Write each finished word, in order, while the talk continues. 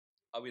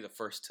I'll be the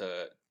first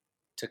to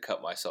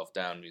cut myself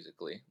down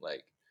musically,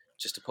 like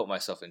just to put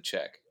myself in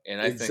check. And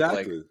I think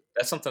like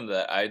that's something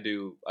that I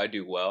do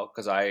well,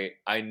 because I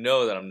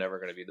know that I'm never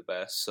going to be the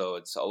best, so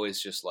it's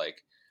always just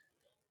like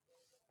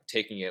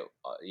taking it,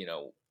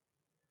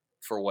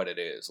 for what it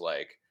is.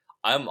 Like,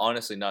 I'm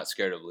honestly not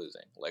scared of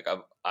losing. Like,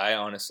 I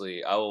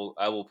honestly, I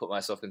will put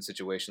myself in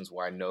situations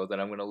where I know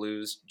that I'm going to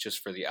lose just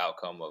for the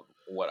outcome of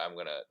what I'm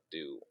going to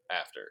do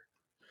after.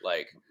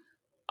 Like,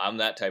 I'm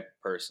that type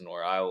of person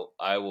where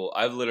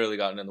I've literally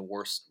gotten in the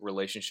worst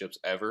relationships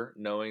ever,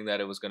 knowing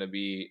that it was going to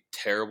be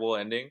terrible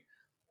ending.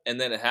 And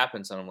then it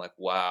happens and I'm like,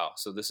 wow,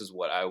 so this is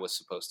what I was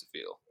supposed to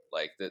feel.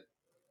 Like that,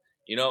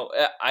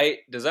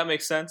 does that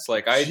make sense?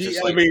 Like, I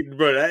mean,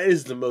 bro, that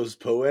is the most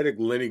poetic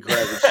Lenny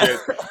Kravitz shit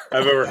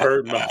I've ever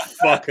heard in my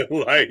fucking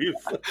life.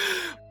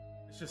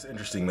 It's just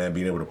interesting, man,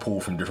 being able to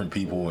pull from different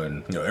people,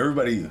 and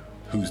everybody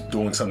who's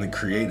doing something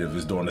creative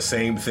is doing the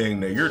same thing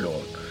that you're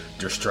doing.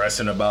 They're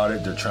stressing about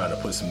it. They're trying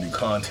to put some new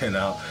content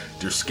out.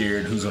 They're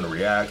scared who's going to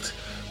react.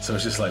 So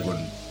it's just like, when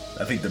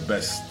I think the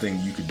best thing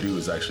you could do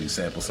is actually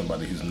sample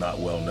somebody who's not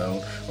well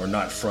known or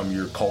not from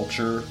your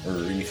culture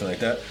or anything like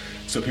that,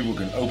 so people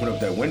can open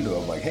up that window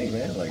of like, hey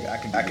man, like I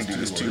can do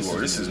this too, or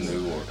this is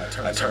new, or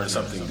I turn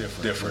something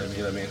different.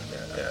 You know what I mean?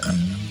 Yeah.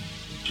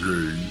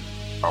 DJ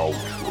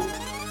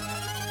Alpha.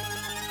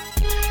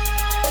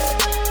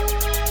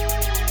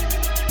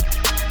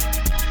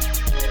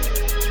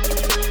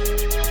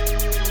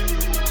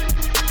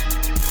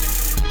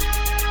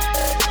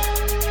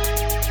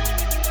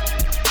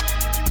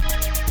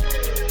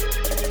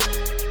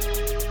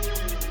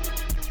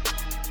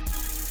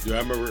 Dude,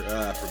 I remember,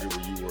 I forget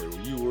where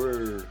you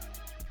were.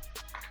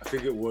 I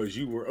think it was,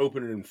 you were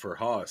opening for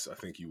Haas, I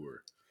think you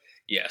were.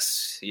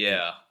 Yes,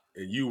 yeah.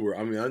 And you were,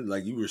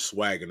 you were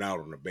swagging out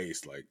on the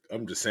bass. Like,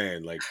 I'm just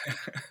saying, like,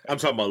 I'm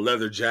talking about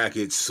leather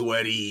jacket,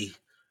 sweaty,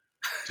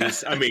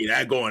 just, I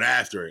going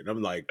after it. And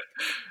I'm like,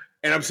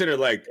 and I'm sitting there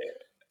like,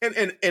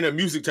 and in a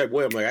music type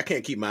way, I'm like, I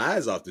can't keep my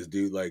eyes off this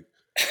dude. Like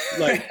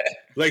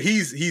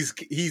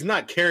he's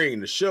not carrying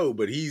the show,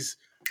 but he's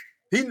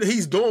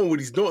doing what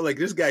he's doing. Like,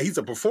 this guy, he's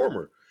a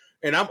performer.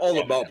 And I'm all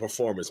about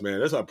performance,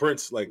 man. That's why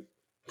Prince is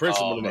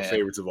one of my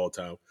favorites of all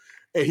time.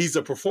 And he's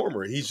a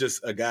performer. He's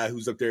just a guy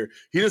who's up there.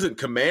 He doesn't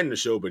command the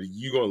show, but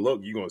you're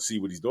going to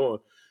see what he's doing.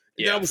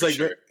 And I was like,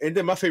 sure. And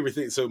then my favorite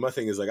thing, so my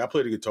thing is, like, I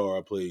played the guitar,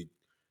 I played,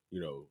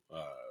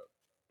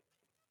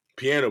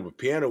 piano, but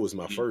piano was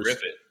my first. Rip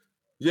it.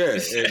 Yeah,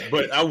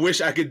 but I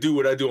wish I could do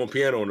what I do on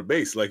piano on the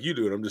bass like you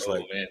do. And I'm just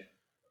man.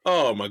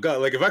 Oh my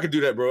God. Like, if I could do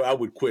that, bro, I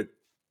would quit.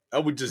 I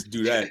would just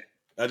do that.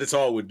 That's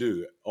all I would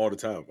do all the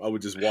time. I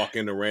would just walk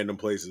into random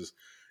places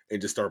and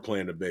just start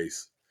playing the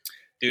bass.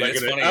 Dude, like,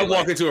 it's funny. I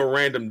walk into a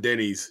random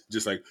Denny's,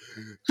 just like,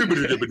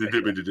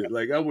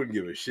 like, I wouldn't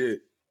give a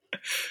shit.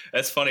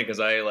 That's funny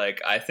because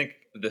I think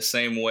the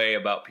same way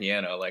about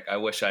piano. Like, I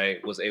wish I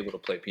was able to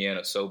play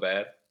piano so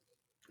bad.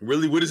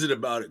 Really? What is it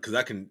about it? Because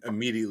I can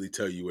immediately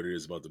tell you what it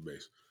is about the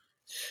bass.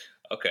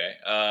 Okay.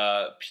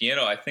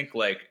 Piano, I think,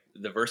 like,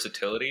 the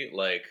versatility,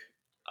 like,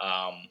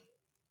 I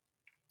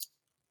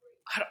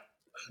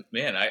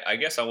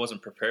guess I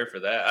wasn't prepared for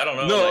that. I don't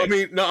know.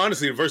 No,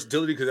 honestly, the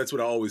versatility, because that's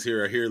what I always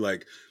hear. I hear,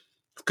 like,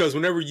 because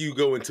whenever you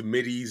go into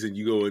MIDIs and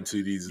you go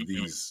into these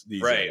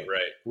right.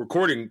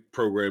 recording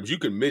programs, you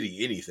can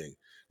MIDI anything.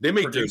 They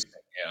make this.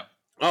 Yeah.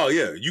 Oh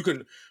yeah, you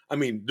can.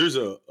 There's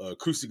a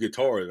acoustic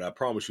guitar that I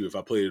promise you, if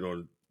I played it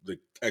on the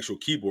actual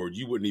keyboard,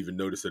 you wouldn't even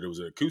notice that it was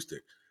an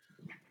acoustic.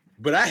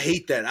 But I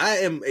hate that.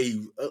 I'm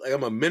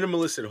a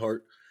minimalist at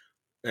heart,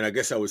 and I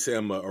guess I would say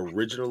I'm an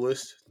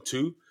originalist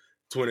too.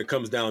 So when it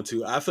comes down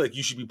to, I feel like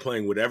you should be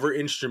playing whatever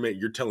instrument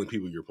you're telling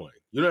people you're playing.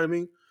 You know what I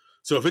mean?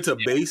 So if it's a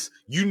bass,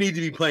 you need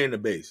to be playing the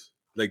bass.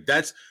 Like,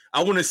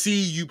 I want to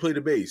see you play the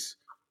bass.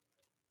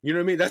 You know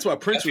what I mean? That's why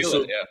Prince was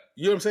so.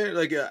 You know what I'm saying?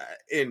 Like,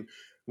 and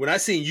when I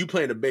seen you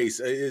playing the bass,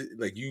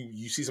 like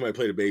you see somebody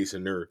play the bass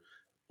and they're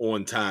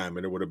on time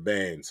and they're with a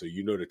band, so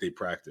you know that they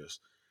practice.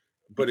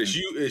 But it's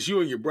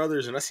you and your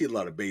brothers, and I see a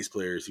lot of bass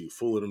players who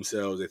fool of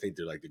themselves. They think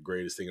they're like the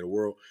greatest thing in the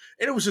world,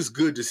 and it was just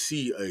good to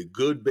see a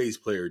good bass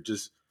player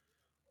just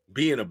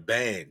be in a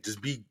band,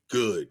 just be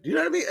good. You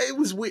know what I mean? It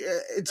was weird.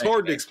 It's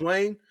hard to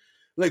explain.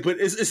 Like,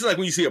 but it's like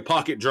when you see a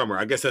pocket drummer.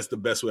 I guess that's the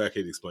best way I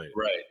could explain it.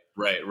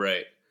 Right.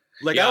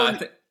 Like, I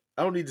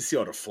don't need to see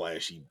all the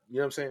flashy. You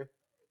know what I'm saying?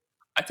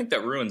 I think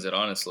that ruins it,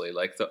 honestly.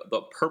 Like,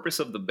 the purpose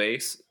of the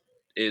bass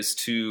is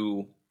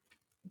to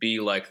be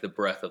like the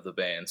breath of the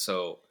band.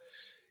 So,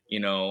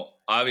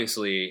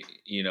 obviously,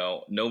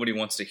 nobody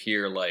wants to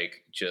hear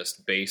like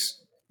just bass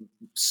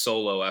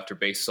solo after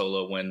bass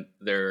solo when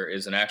there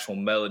is an actual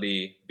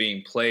melody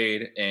being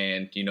played,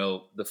 and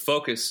the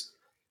focus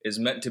is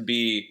meant to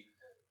be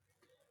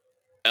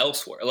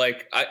elsewhere.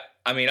 Like, I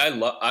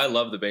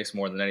love the bass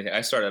more than anything.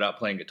 I started out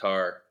playing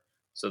guitar,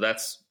 so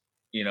that's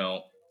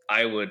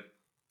I love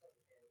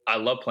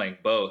playing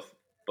both.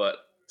 But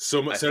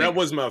so that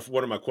was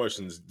one of my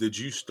questions. Did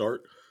you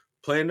start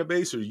playing the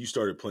bass, or you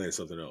started playing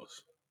something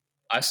else?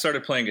 I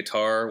started playing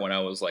guitar when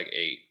I was like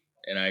 8,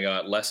 and I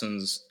got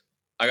lessons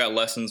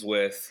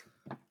with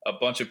a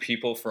bunch of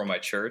people from my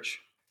church,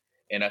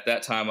 and at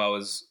that time I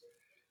was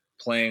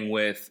playing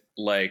with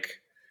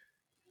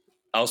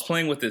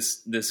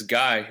this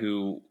guy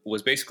who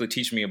was basically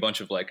teaching me a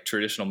bunch of like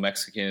traditional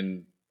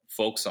Mexican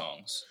folk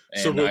songs.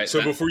 And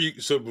before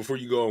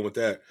you go on with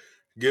that,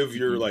 give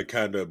your like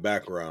kind of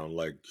background.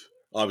 Like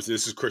obviously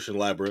this is Christian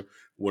Labra,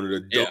 one of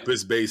the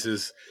dopest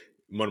bassists,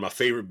 one of my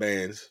favorite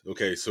bands.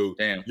 Okay, so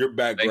your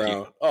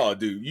background. Oh,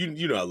 dude,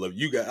 you know I love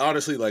you guys.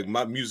 Honestly, like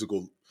my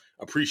musical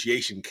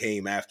appreciation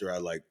came after I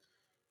like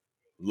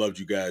loved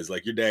you guys.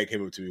 Like your dad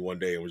came up to me one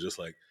day and was just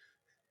like,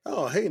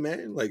 "Oh, hey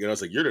man," like, and I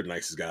was like, "You're the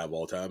nicest guy of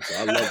all time," so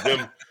I love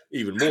them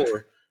even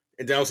more.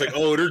 And then I was like,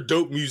 "Oh, they're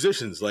dope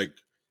musicians." Like,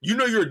 you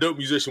know, you're a dope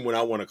musician when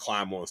I want to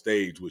climb on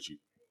stage with you.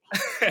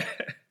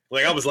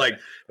 Like, I was like,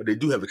 oh, they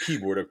do have a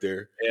keyboard up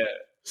there. Yeah.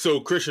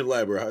 So, Christian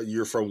Labra,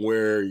 you're from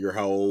where? You're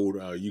how old?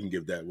 You can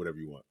give that whatever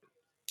you want.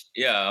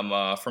 Yeah,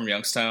 I'm from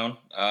Youngstown.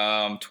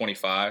 I'm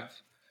 25.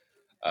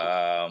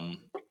 Yeah,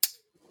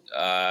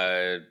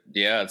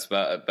 it's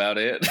about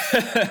it.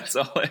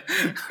 So,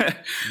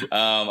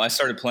 I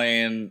started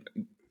playing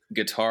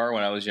guitar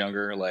when I was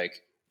younger,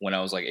 like when I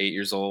was like 8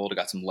 years old. I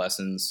got some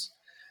lessons,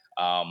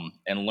 and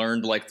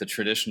learned like the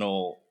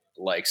traditional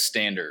like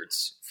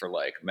standards for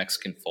like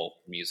Mexican folk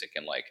music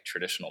and like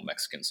traditional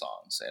Mexican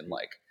songs. And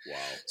like, wow.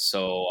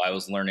 So I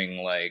was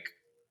learning like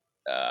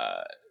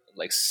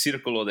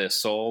Círculo de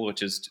Sol,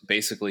 which is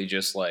basically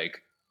just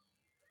like,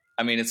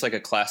 I mean, it's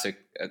like classic,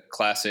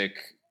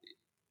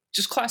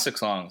 just classic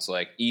songs,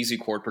 like easy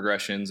chord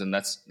progressions. And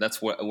that's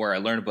where I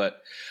learned.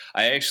 But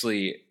I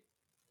actually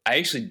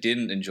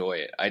didn't enjoy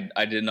it.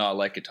 I did not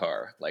like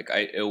guitar. Like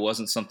it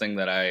wasn't something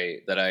that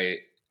I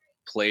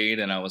played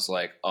and I was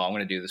like, oh, I'm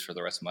going to do this for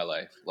the rest of my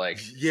life. Like,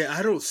 yeah,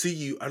 I do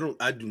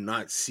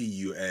not see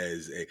you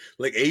as a,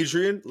 like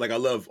Adrian. Like I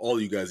love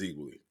all you guys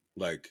equally.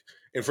 Like,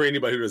 and for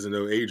anybody who doesn't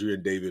know,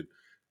 Adrian, David,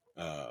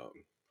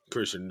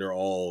 Christian, they're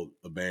all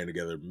a band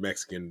together.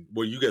 Mexican.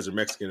 Well, you guys are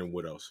Mexican, and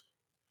what else?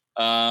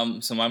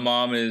 So my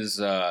mom is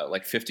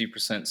like 50%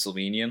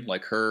 Slovenian.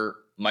 Like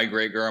my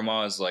great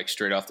grandma is like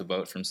straight off the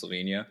boat from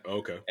Slovenia.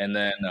 Okay. And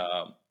then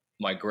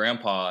my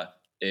grandpa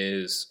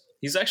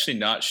he's actually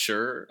not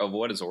sure of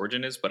what his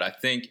origin is, but I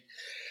think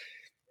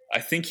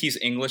he's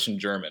English and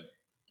German.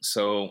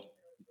 So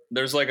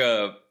there's like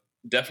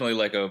definitely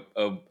like a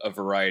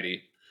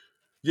variety.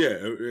 Yeah,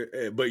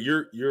 but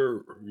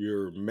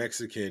you're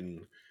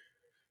Mexican.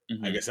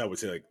 Mm-hmm. I guess I would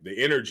say like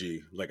the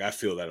energy. Like I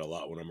feel that a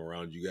lot when I'm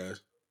around you guys.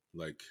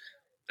 Like,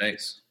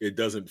 thanks. It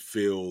doesn't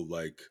feel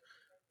like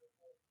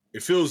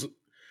it feels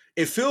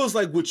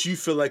like what you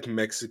feel like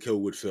Mexico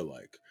would feel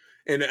like.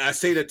 And I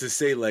say that to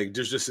say like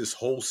there's just this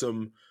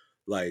wholesome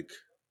like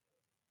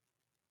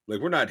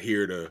we're not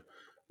here to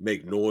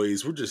make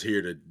noise. We're just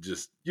here to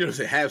just, you know,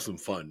 to have some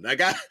fun.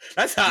 Like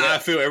that's how I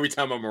feel every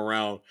time I'm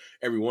around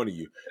every one of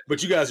you.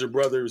 But you guys are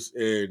brothers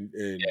and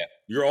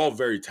you're all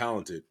very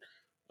talented.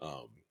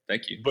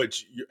 Thank you. But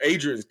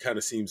Adrian kind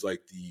of seems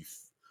like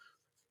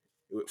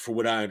for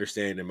what I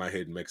understand in my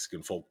head,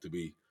 Mexican folk to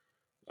be.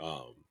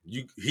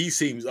 He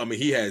seems, I mean,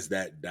 he has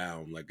that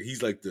down. Like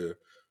he's like the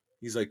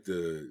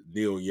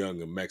Neil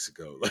Young of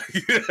Mexico. Like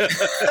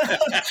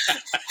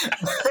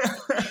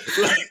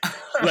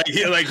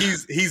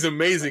he's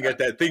amazing at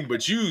that thing.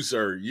 But you,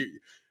 sir,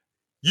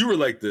 you were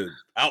like the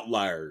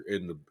outlier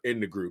in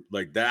the group.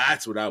 Like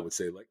that's what I would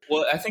say. Like,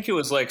 well, I think it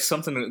was like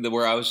something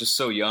where I was just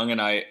so young,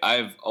 and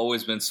I've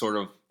always been sort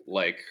of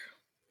like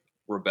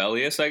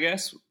rebellious, I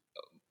guess,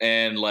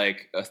 and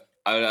like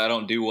I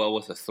don't do well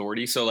with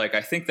authority. So like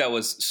I think that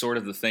was sort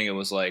of the thing. It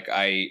was like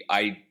I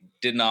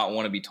did not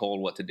want to be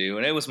told what to do,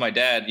 and it was my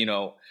dad. You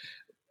know,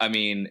 I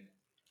mean,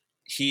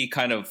 he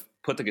kind of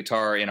put the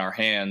guitar in our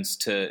hands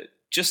to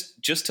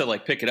just to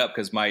like pick it up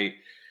because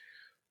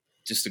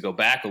just to go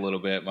back a little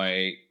bit,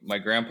 my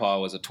grandpa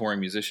was a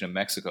touring musician in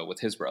Mexico with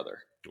his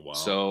brother. Wow.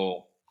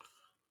 So,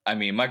 I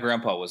mean, my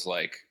grandpa was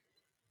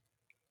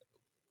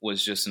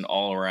just an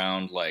all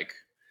around like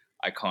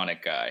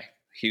iconic guy.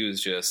 He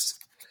was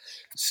just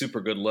super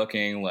good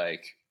looking.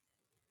 Like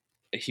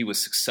he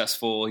was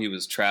successful. He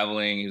was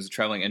traveling. He was a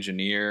traveling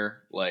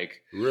engineer.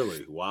 Like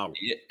really, wow.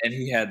 And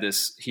he had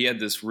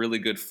this really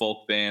good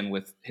folk band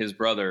with his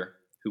brother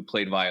who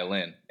played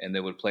violin, and they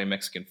would play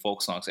Mexican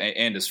folk songs,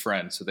 and his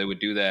friend. So they would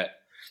do that.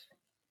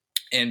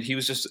 And he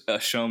was just a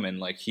showman.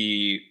 Like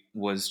he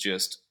was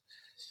just,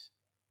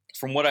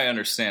 from what I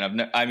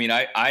understand,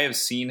 I have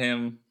seen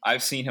him.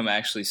 I've seen him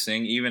actually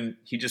sing. Even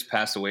he just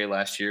passed away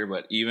last year,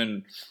 but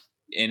even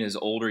in his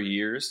older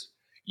years,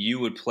 you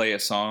would play a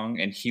song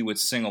and he would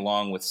sing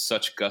along with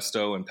such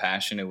gusto and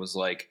passion. It was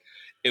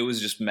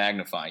just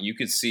magnifying. You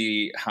could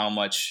see how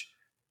much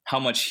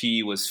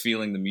he was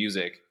feeling the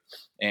music.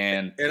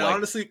 And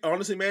like,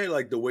 honestly, man,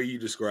 like the way you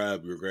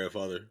describe your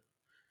grandfather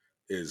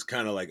is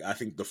kind of like, I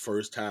think the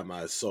first time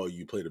I saw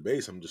you play the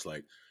bass, I'm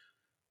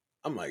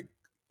like,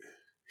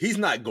 he's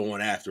not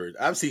going after it.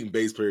 I've seen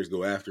bass players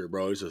go after it,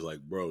 bro. It's just like,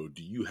 bro,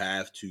 do you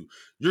have to?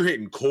 You're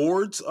hitting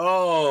chords.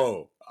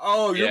 Oh,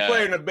 you're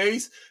playing the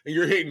bass and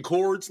you're hitting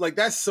chords. Like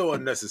that's so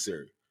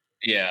unnecessary.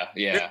 Yeah,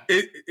 yeah.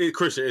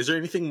 Christian, is there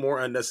anything more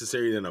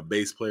unnecessary than a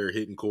bass player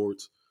hitting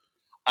chords?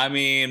 I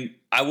mean,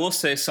 I will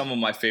say some of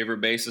my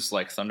favorite bassists,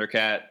 like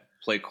Thundercat,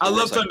 play chords. I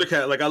love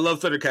Thundercat. I love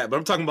Thundercat, but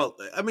I'm talking about.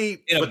 I mean,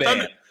 in a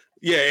band.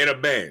 In a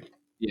band.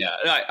 Yeah,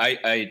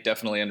 I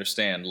definitely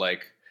understand.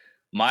 Like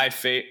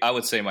I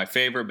would say my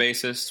favorite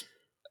bassist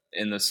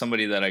and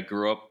somebody that I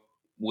grew up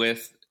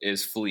with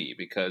is Flea,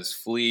 because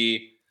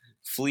Flea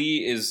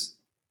has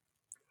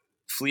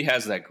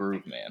that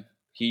groove, man.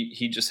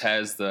 He just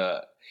has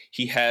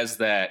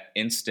that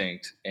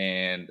instinct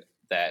and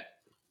that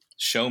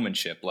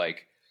showmanship.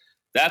 Like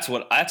that's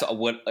what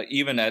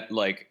even at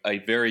like a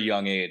very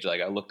young age, like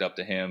I looked up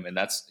to him, and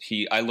I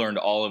learned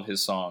all of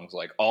his songs,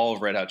 like all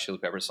of Red Hot Chili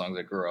Peppers songs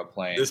I grew up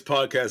playing. This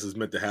podcast is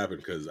meant to happen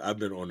because I've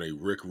been on a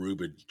Rick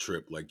Rubin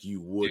trip like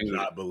you would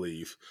not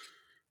believe.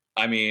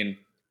 I mean,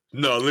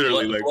 no,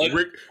 literally,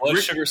 Blood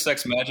Sugar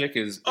Sex Magik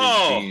is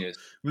genius.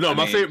 No,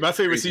 my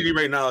favorite CD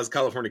right now is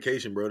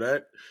Californication, bro.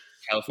 That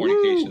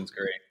Californication's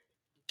great.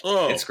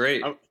 Oh, it's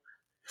great.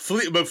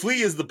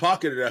 Flea is the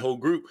pocket of that whole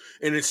group,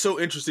 and it's so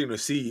interesting to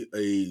see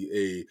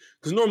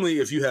because normally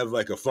if you have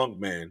like a funk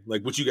band,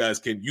 like what you guys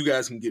can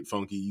get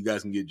funky, you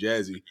guys can get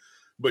jazzy,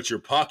 but your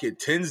pocket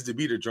tends to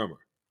be the drummer.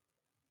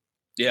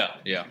 Yeah,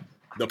 yeah.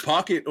 The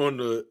pocket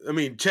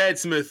Chad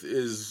Smith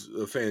is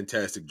a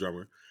fantastic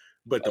drummer,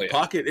 but the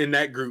pocket in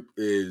that group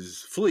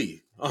is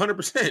Flea,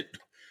 100%.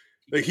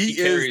 Like he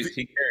carries.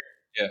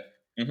 Yeah.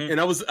 Mm-hmm.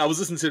 And I was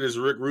listening to this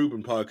Rick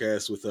Rubin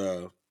podcast with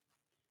the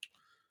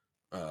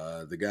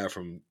guy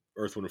from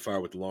Earth, Wind &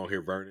 Fire with the long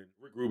hair, Vernon.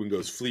 Rick Rubin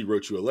goes, Flea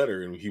wrote you a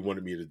letter and he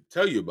wanted me to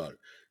tell you about it.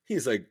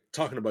 He's like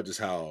talking about just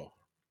how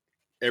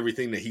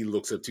everything that he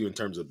looks up to in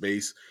terms of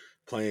bass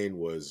playing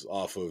was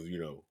off of,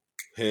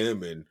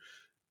 him.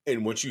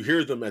 And once you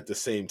hear them at the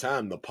same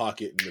time, the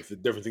pocket and the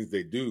different things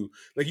they do,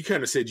 like you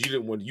kind of said,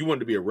 you wanted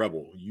to be a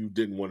rebel. You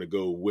didn't want to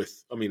go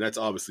with, that's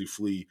obviously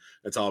Flea.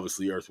 That's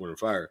obviously Earth, Wind &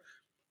 Fire.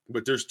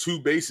 But there's two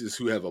bassists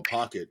who have a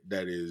pocket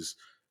that is,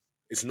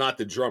 it's not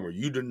the drummer.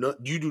 You do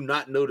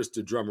not notice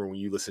the drummer when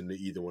you listen to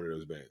either one of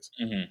those bands.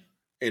 Mm-hmm.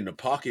 And the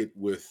pocket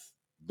with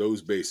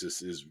those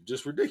bassists is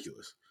just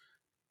ridiculous.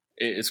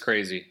 It's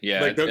crazy.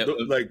 Yeah.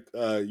 Like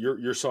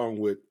your song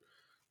with,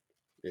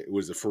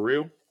 was it For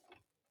Real?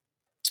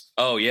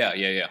 Oh yeah.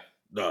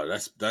 No,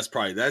 that's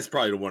probably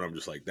the one I'm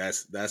just like,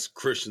 that's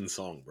Christian's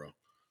song, bro.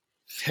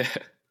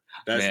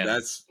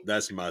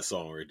 That's my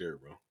song right there,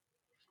 bro.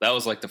 That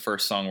was like the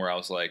first song where I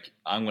was like,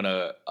 I'm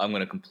gonna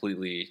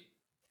completely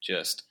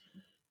just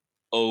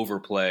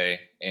overplay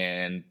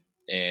and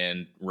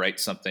write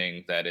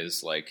something that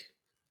is like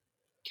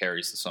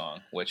carries the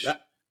song, which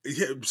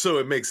so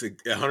it makes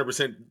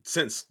 100%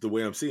 sense the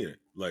way I'm seeing it.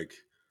 Like,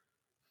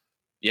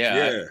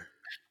 yeah.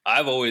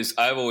 I've always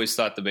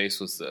thought the bass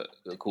was the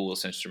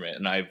coolest instrument,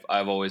 and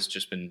I've always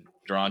just been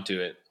drawn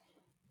to it.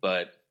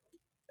 But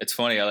it's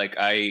funny,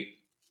 I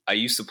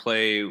used to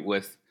play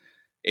with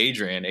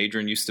Adrian.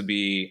 Adrian used to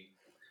be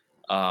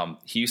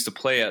he used to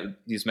play at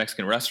these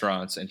Mexican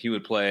restaurants, and he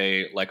would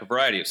play like a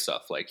variety of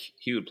stuff. Like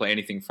he would play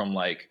anything from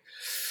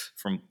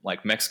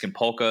Mexican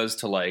polkas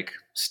to like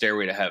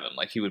Stairway to Heaven.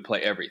 Like he would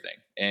play everything.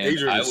 And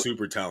Adrian is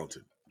super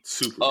talented.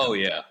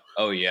 Talented.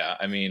 Oh yeah.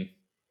 I mean,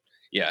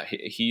 yeah,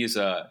 he's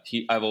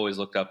I've always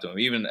looked up to him,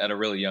 even at a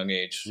really young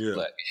age. Yeah.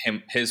 Like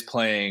his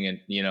playing, and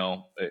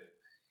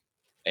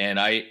and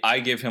I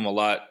give him a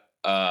lot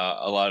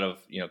of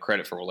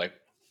credit for like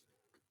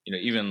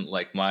even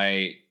like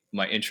my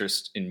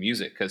interest in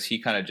music, because he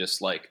kind of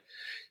just like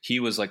he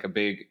was like a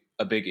big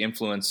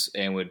influence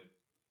and would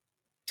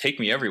take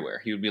me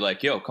everywhere. He would be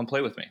like, "Yo, come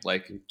play with me,"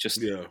 like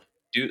just do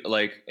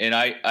like. And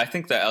I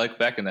think that Alec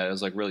Beck in that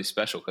is like really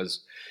special,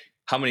 because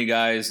how many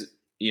guys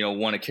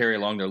want to carry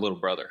along their little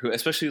brother, who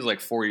especially is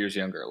like 4 years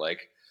younger,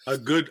 like a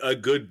good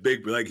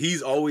big, like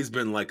he's always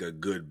been like a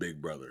good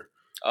big brother.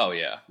 Oh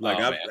yeah, like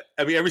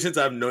I mean, ever since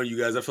I've known you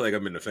guys, I feel like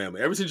I'm in the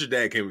family. Ever since your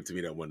dad came to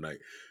me that one night,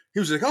 he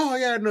was like, "Oh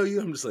yeah, I know you."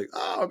 I'm just like,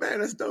 "Oh man,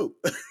 that's dope."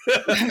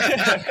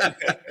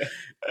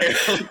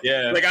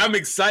 Yeah, like I'm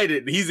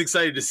excited. He's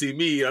excited to see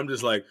me. I'm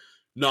just like,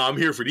 "No, I'm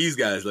here for these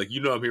guys." Like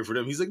I'm here for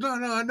them. He's like, "No,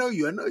 I know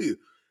you. And I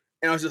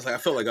was just like, I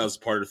felt like I was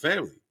part of the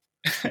family.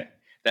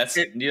 That's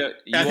you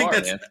I think are,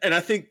 that's, man. And I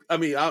think, I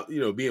mean,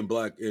 being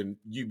black and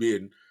you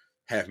being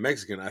half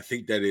Mexican, I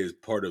think that is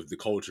part of the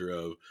culture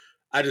of.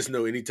 I just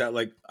know anytime,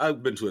 like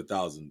I've been to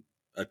 1,000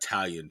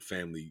 Italian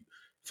family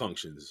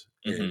functions,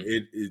 and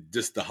it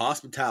just the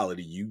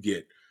hospitality you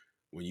get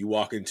when you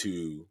walk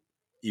into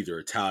either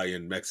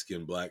Italian,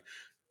 Mexican, black.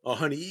 Oh,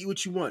 honey, eat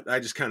what you want. I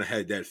just kind of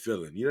had that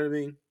feeling. You know what I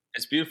mean?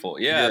 It's beautiful.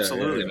 Yeah,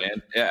 absolutely,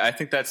 man. Yeah, I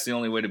think that's the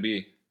only way to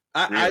be.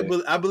 I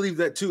believe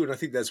that too, and I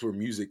think that's where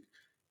music,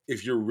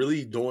 if you're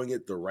really doing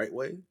it the right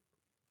way.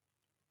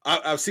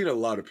 I've seen a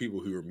lot of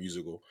people who are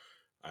musical.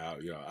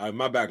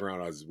 My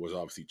background was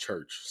obviously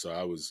church, so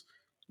I was.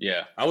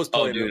 Yeah, I was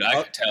playing. Oh, dude,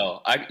 I could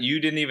tell. You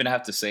didn't even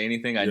have to say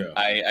anything.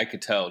 I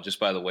could tell just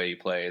by the way you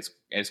play.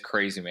 It's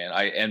crazy, man.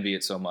 I envy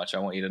it so much. I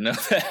want you to know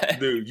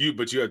that, dude.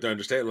 But you have to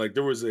understand. Like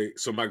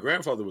so my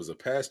grandfather was a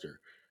pastor,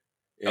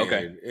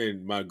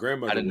 And my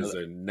grandmother was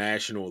a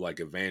national like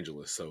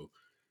evangelist, so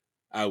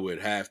I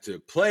would have to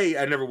play.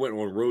 I never went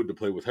on road to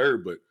play with her,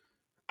 but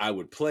I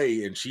would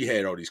play, and she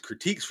had all these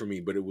critiques for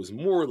me. But it was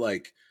more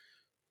like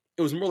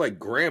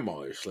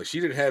grandma-ish. Like she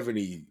didn't have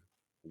any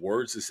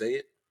words to say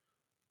it.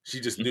 She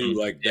just knew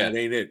like that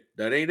ain't it.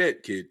 That ain't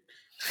it, kid.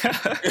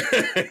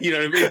 You know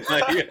what I mean?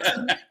 Like,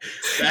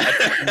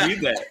 you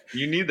need that.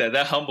 You need that.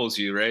 That humbles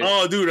you, right?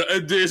 Oh,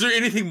 dude, is there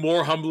anything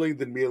more humbling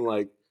than being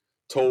like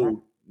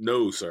told,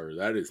 no, sir,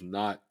 that is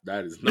not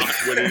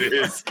what it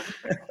is.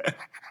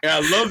 And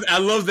I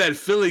love that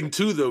feeling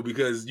too, though,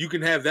 because you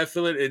can have that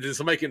feeling, and then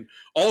somebody can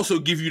also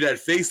give you that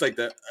face, like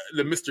the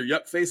Mr.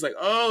 Yuck face, like,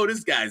 oh,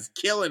 this guy's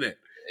killing it.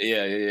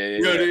 Yeah.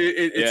 You know,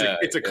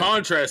 it's a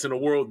contrast in a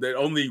world that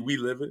only we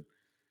live in.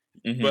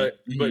 But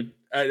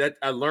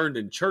I learned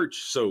in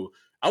church, so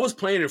I was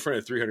playing in front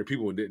of 300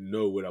 people and didn't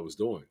know what I was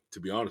doing. To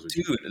be honest with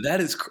you, dude,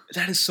 that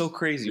is so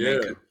crazy,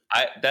 man.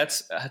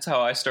 That's how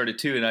I started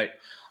too, and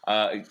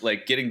I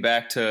like getting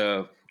back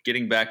to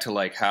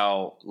like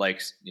how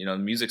like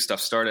music stuff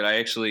started.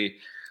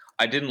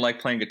 I didn't like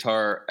playing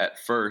guitar at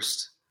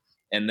first,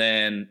 and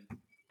then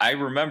I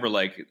remember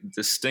like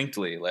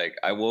distinctly, like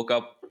I woke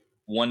up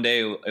one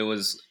day, it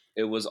was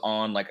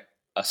on like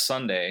a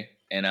Sunday,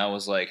 and I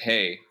was like,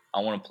 hey, I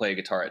want to play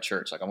guitar at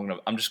church. Like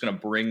I'm just gonna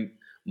bring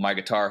my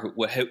guitar.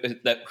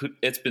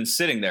 It's been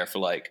sitting there for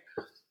like,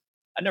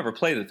 I never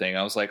played the thing.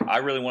 I was like, I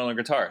really want to learn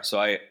guitar.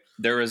 So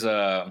there was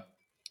a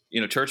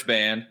church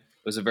band.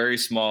 It was a very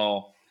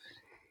small.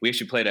 We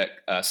actually played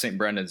at St.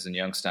 Brendan's in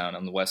Youngstown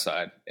on the west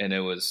side, and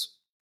it was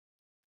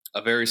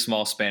a very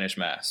small Spanish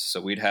mass. So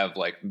we'd have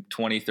like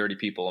 20, 30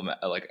 people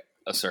like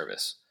a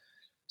service.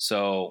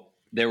 So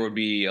there would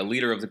be a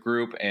leader of the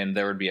group, and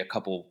there would be a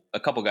couple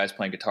guys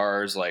playing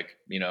guitars, like,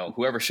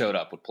 whoever showed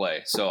up would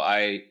play. So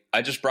I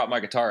just brought my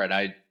guitar, and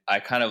I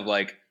kind of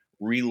like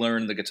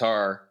relearned the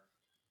guitar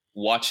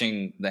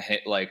watching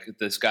like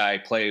this guy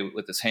play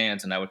with his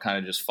hands, and I would kind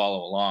of just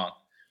follow along.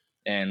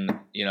 And,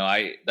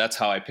 that's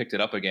how I picked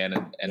it up again.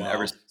 And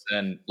ever since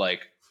then,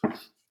 like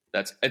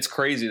it's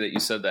crazy that you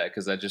said that,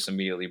 because that just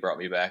immediately brought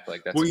me back.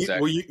 Like that's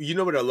you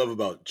know what I love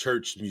about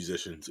church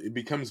musicians? It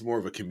becomes more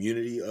of a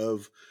community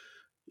of,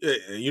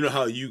 you know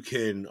how you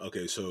can,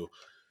 okay, so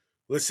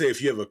let's say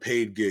if you have a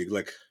paid gig,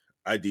 like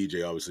I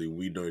DJ, obviously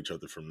we know each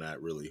other from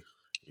that, really.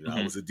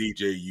 I was a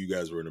DJ, you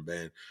guys were in a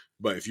band.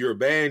 But if you're a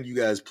band, you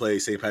guys play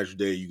St. Patrick's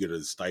Day, you get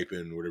a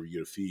stipend, whatever, you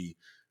get a fee,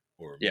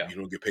 or you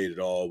don't get paid at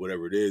all,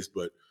 whatever it is.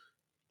 But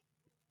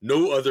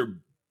no other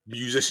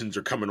musicians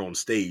are coming on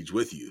stage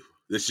with you.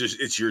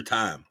 It's your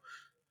time.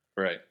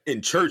 Right.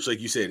 In church, like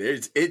you said,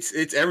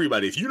 it's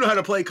everybody. If you know how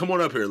to play, come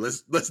on up here.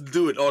 Let's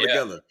do it all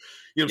together.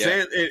 You know what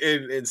I'm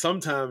saying? And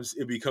sometimes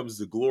it becomes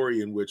the glory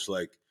in which,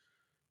 like,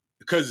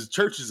 because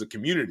church is a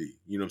community,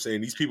 you know what I'm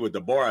saying? These people at the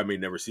bar I may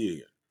never see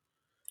again.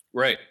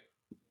 Right.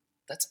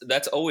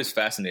 That's always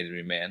fascinated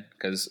me, man,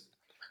 because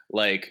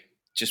like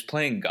just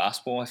playing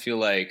gospel, I feel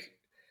like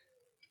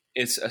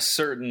it's a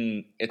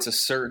certain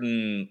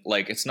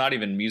like, it's not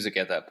even music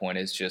at that point.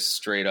 It's just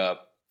straight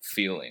up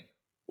feeling.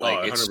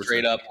 Like it's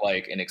straight up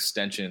like an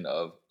extension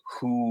of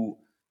who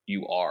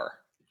you are.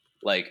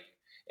 Like,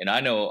 and I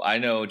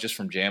know just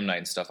from jam night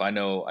and stuff, I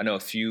know a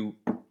few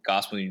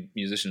gospel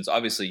musicians.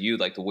 Obviously you,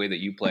 like the way that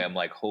you play, I'm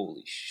like,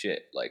 holy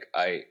shit. Like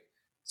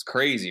it's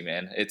crazy,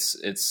 man. It's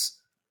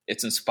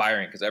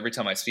inspiring, because every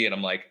time I see it,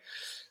 I'm like,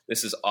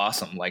 this is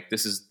awesome. Like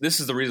this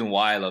is the reason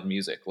why I love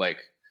music. Like,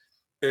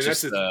 and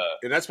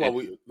that's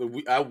why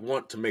I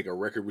want to make a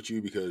record with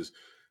you, because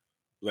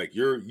like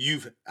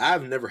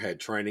I've never had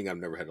training. I've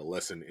never had a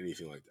lesson,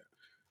 anything like that.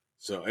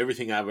 So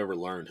everything I've ever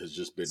learned has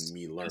just been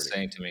me learning.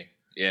 Insane to me.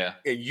 Yeah.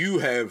 And you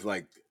have,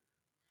 like,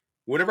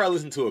 whenever I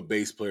listen to a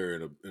bass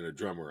player and a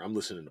drummer, I'm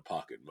listening to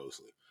Pocket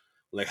mostly.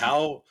 Like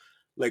how,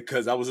 like,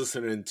 cause I was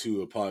listening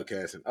to a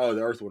podcast, and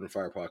the Earth, Wind and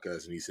Fire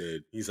podcast.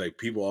 And he's like,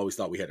 people always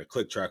thought we had a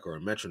click track or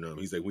a metronome.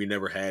 He's like, we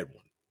never had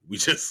one.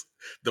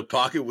 The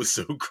Pocket was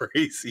so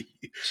crazy.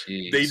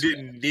 Jeez, they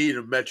didn't need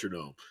a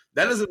metronome.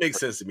 That doesn't make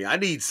sense to me. I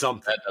need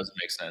something. That doesn't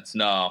make sense.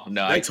 No.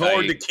 It's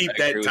hard to keep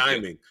that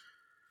timing.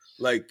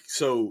 Like,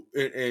 so,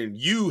 and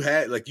you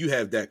have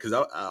that, because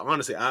I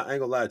honestly, I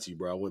ain't gonna lie to you,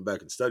 bro. I went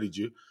back and studied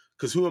you,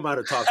 because who am I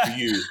to talk to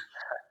you?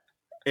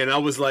 And I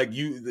was like,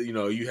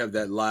 you have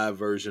that live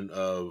version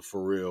of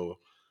For Real,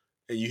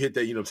 and you hit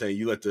that, you know what I'm saying?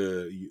 You let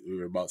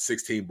about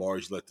 16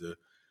 bars, you let the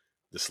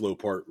slow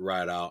part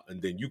ride out,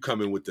 and then you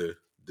come in with the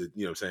you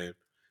know what I'm saying?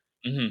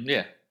 Mm-hmm,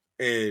 yeah.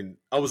 And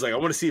I was like, I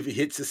want to see if he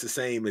hits this the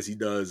same as he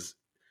does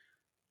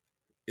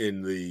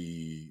in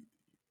the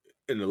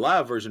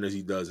live version as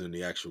he does in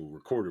the actual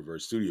recorded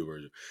version, studio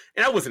version.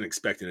 And I wasn't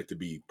expecting it to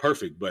be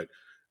perfect, but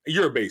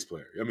you're a bass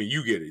player. I mean,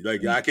 you get it.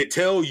 Like, I could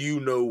tell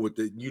you know what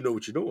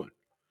you're doing.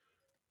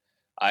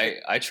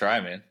 I try,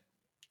 man.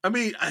 I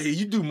mean,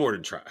 you do more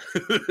than try.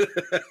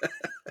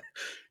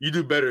 You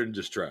do better than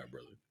just try,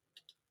 brother.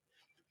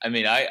 I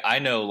mean, I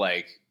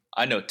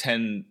know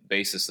 10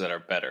 bassists that are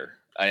better.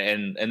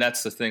 And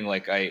that's the thing.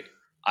 Like, I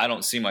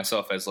don't see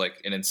myself as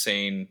like an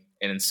insane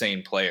an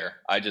insane player.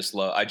 I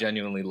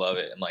genuinely love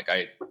it. And like,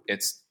 I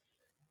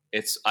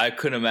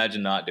couldn't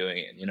imagine not doing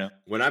it, you know?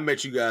 When I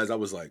met you guys, I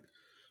was like,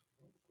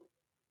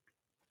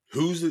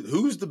 who's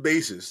the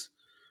bassist?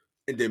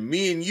 And then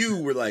me and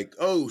you were like,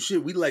 oh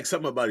shit, we like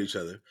something about each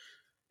other.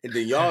 And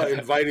then y'all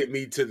invited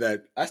me to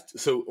that.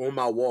 So on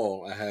my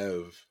wall, I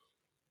have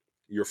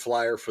your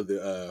flyer for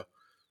the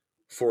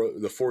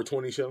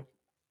 420 show.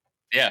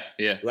 Yeah.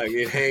 Like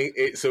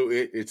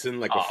it's in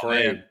like a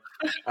frame.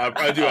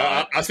 I do.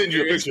 I'll send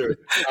you a picture.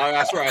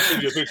 I swear, I'll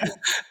send you a picture.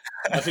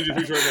 I'll send you a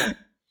picture right now.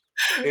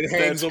 It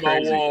hangs on my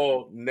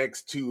wall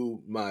next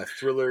to my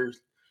Thriller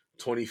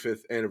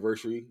 25th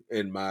anniversary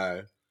and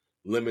my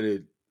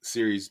limited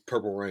series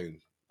Purple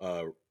Rain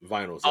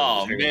vinyls.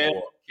 Oh man,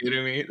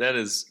 kidding me? That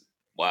is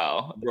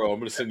wow, bro. I'm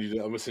gonna send you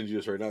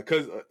this right now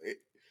because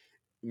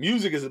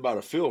music is about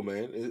a feel,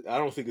 man. I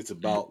don't think it's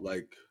about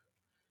like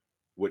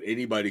what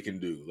anybody can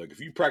do. Like if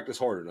you practice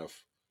hard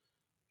enough,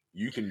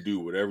 you can do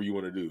whatever you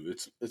want to do.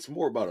 It's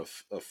more about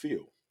a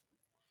feel.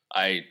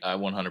 I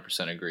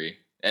 100% agree.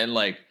 And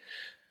like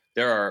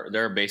there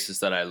are bases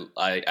that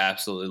I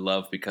absolutely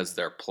love because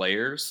they're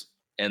players,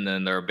 and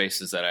then there are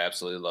bases that I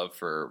absolutely love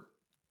for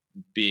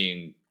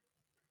being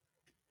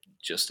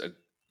just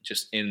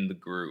in the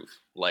groove,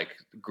 like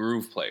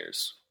groove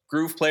players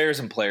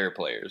and player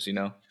players, you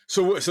know?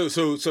 So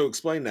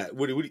explain that.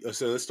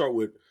 So let's start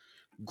with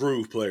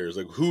groove players.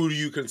 Like who do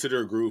you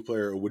consider a groove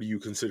player, or what do you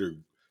consider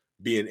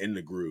being in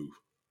the groove?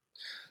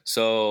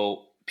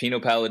 So Pino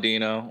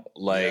Palladino,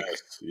 like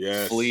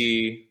yes.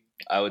 Flea,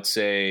 I would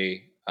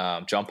say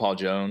John Paul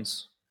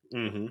Jones.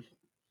 Mm-hmm.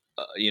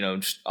 You know,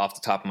 just off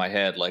the top of my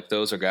head, like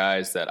those are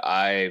guys that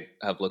I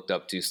have looked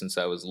up to since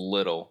I was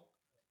little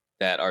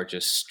that are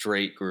just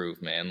straight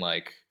groove, man.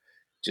 Like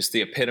just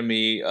the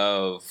epitome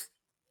of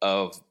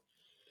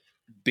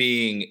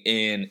being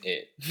in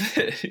it,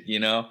 you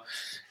know?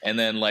 And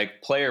then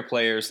like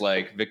players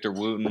like Victor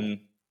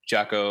Wooten,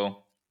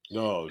 Jocko.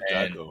 No,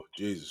 Jocko,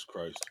 Jesus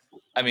Christ.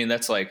 I mean,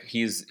 that's like,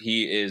 he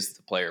is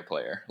the player,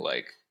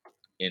 like,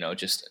 you know,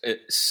 just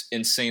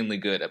insanely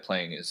good at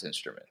playing his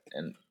instrument.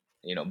 And,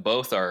 you know,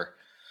 both are,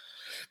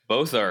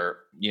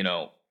 you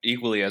know,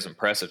 equally as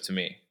impressive to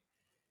me,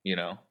 you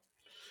know?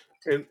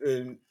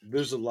 And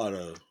there's a lot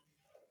of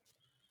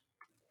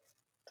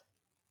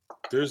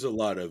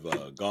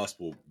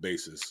gospel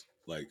basses,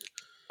 like,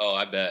 oh,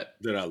 I bet,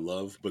 that I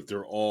love, but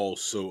they're all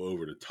so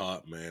over the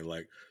top, man.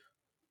 Like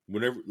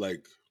whenever,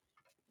 like,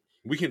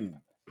 we can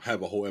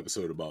have a whole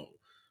episode about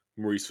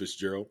Maurice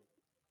Fitzgerald.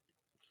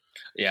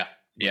 Yeah.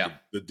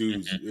 The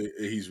dude's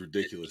he's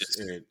ridiculous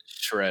and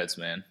shreds,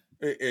 man.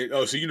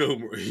 And so you know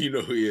who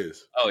he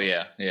is. Oh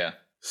yeah.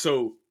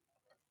 So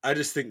I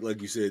just think,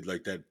 like you said,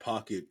 like that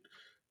pocket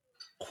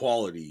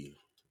quality,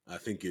 I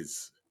think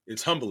it's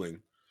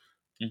humbling.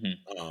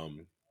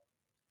 Mm-hmm.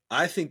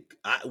 I think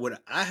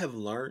what I have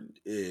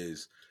learned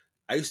is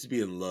I used to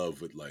be in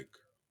love with like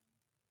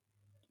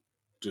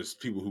just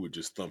people who would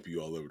just thump you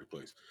all over the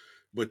place.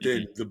 But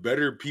then the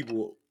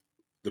people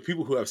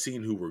who I've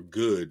seen who were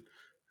good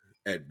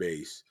at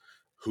bass,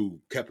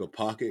 who kept a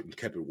pocket and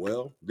kept it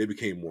well, they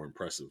became more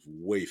impressive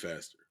way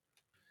faster.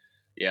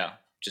 Yeah,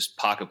 just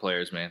pocket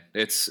players, man.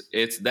 It's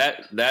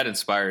that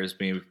inspires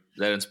me.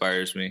 That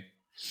inspires me.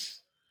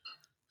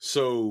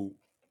 So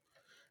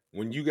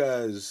when you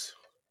guys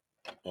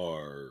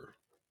are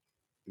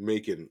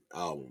making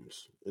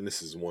albums, and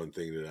this is one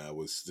thing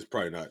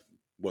that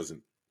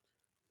wasn't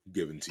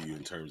given to you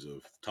in terms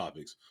of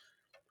topics.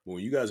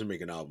 When you guys are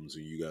making albums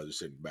and you guys are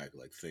sitting back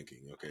like thinking,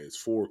 okay, it's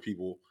 4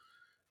 people,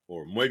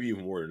 or maybe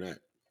even more than that.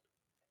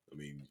 I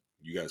mean,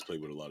 you guys play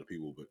with a lot of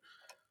people, but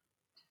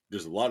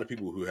there's a lot of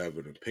people who have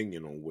an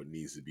opinion on what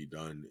needs to be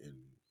done and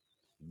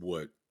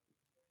what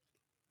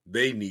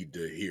they need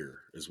to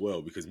hear as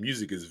well, because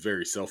music is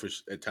very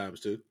selfish at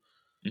times too.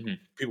 Mm-hmm.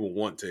 People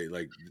want to,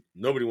 like,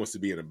 nobody wants to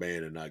be in a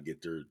band and not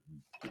get their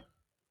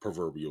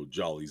proverbial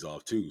jollies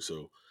off too.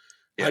 So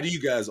how do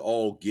you guys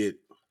all get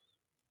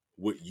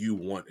what you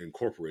want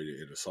incorporated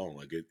in a song?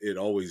 Like it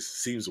always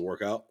seems to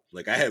work out.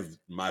 Like I have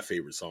my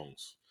favorite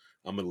songs.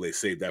 I'm gonna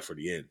save that for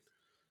the end.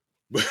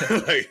 But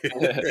like,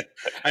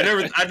 I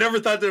never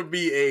thought there'd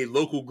be a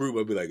local group.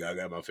 I'd be like, I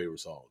got my favorite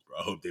songs, bro.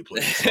 I hope they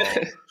play this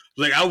song.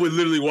 Like I would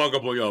literally walk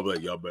up on y'all and be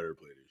like, y'all better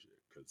play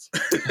this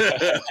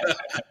shit.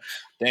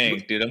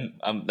 Dang, dude,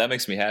 that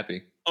makes me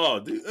happy. Oh,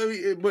 dude, I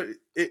mean,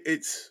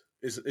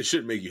 it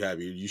shouldn't make you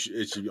happy.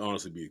 It should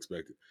honestly be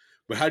expected.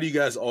 But how do you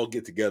guys all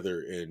get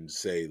together and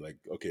say, like,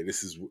 okay,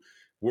 this is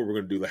what we're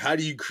going to do? Like, how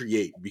do you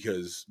create?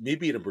 Because me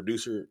being a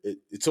producer,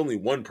 it's only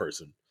one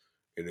person,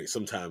 and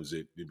sometimes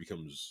it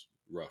becomes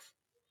rough.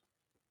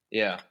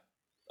 Yeah.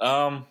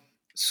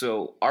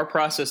 So our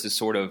process is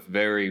sort of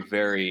very,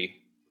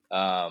 very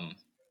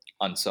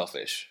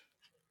unselfish.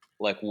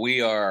 Like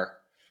we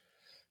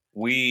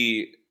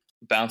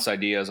bounce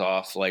ideas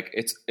off. Like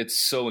it's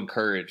so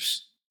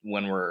encouraged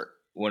when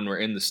we're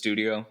in the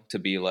studio to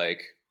be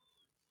like,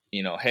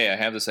 you know, hey, I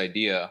have this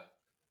idea,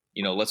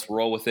 you know, let's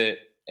roll with it.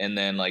 And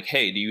then like,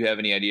 hey, do you have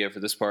any idea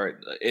for this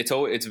part?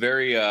 It's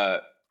very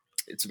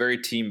it's very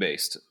team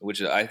based,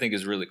 which I think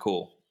is really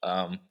cool.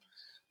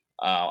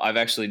 I've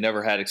actually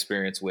never had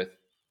experience with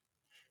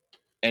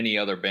any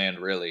other band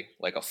really,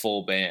 like a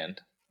full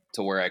band,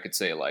 to where I could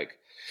say like,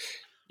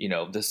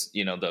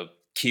 the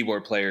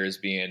keyboard player is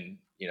being,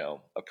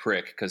 a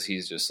prick because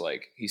he's just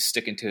like, he's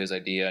sticking to his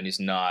idea and he's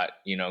not,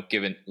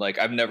 given, like,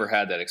 I've never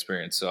had that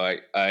experience. So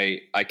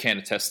I can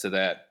attest to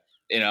that.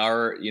 In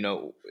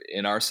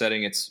our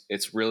setting,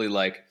 it's really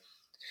like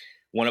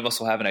one of us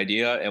will have an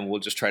idea and we'll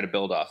just try to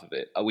build off of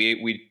it.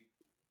 We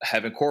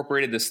have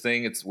incorporated this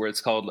thing. It's where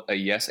it's called a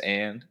yes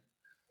and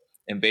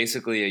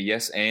basically a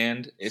yes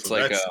and it's so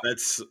like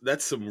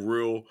that's some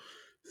real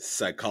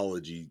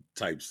psychology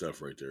type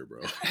stuff right there,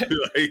 bro.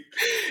 Like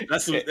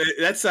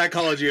that's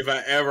psychology if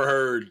I ever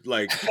heard.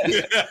 Like,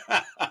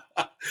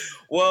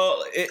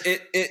 well,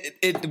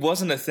 it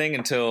wasn't a thing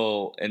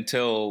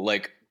until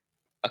like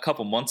a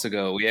couple months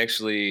ago.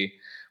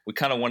 We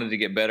kind of wanted to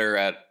get better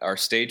at our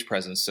stage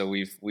presence, so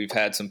we've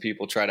had some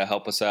people try to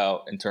help us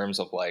out in terms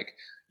of like,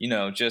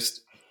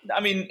 just, I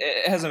mean,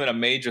 it hasn't been a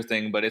major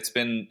thing, but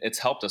it's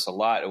helped us a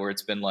lot, where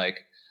it's been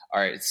like,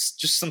 all right, it's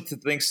just some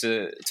things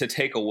to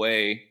take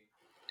away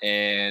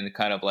and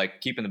kind of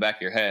like keep in the back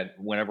of your head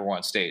whenever we're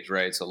on stage,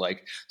 right? So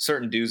like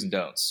certain do's and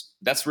don'ts.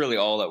 That's really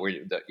all that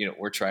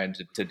we're trying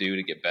to do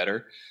to get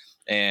better.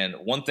 And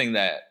one thing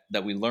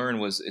that we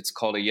learned was it's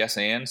called a yes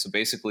and. So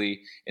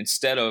basically,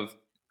 instead of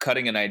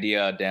cutting an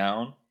idea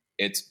down,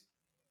 it's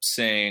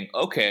saying,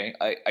 okay,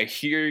 I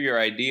hear your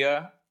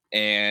idea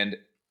and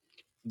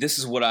this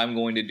is what I'm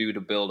going to do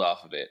to build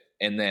off of it.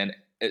 And then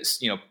it's,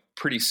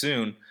 pretty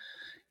soon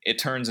it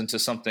turns into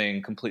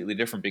something completely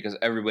different because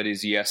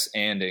everybody's yes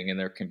anding and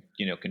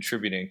they're,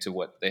 contributing to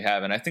what they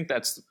have. And I think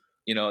that's,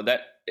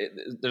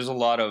 there's a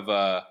lot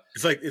of,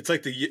 it's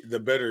like the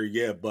better,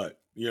 yeah, but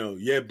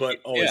but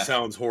always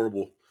sounds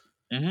horrible.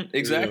 Mm-hmm,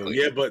 exactly.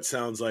 Yeah, but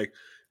sounds like,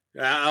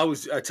 I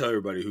tell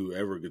everybody who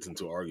ever gets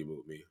into an argument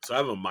with me. So I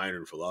have a minor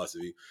in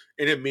philosophy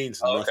and it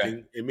means nothing.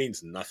 Okay. It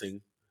means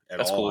nothing.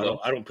 That's all. Cool,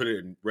 I don't put it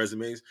in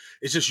resumes.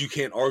 It's just you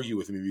can't argue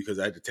with me because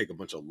I had to take a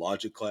bunch of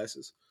logic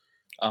classes.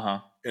 Uh-huh.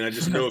 And I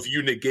just know if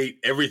you negate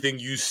everything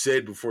you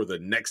said before the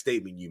next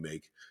statement you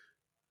make,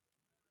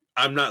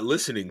 I'm not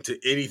listening to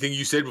anything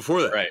you said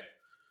before that.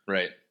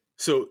 Right.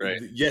 So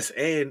yes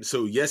and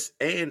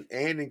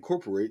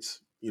incorporates,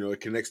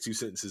 it connects two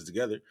sentences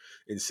together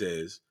and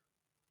says,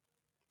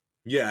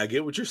 yeah, I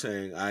get what you're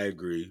saying. I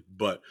agree.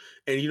 But,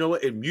 and you know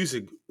what? In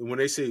music, when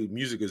they say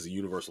music is a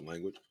universal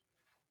language.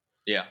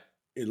 Yeah.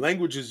 In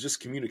language is just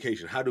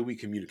communication. How do we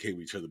communicate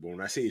with each other? But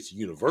when I say it's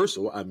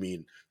universal, I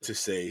mean to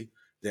say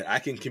that I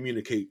can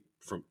communicate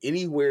from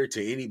anywhere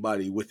to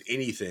anybody with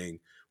anything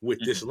with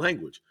this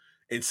language.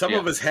 And some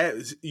of us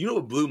have,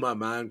 what blew my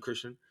mind,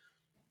 Christian,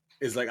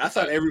 is like, I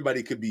thought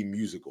everybody could be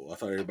musical. I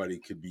thought everybody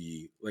could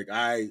be, like,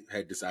 I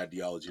had this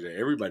ideology that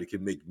everybody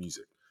can make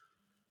music.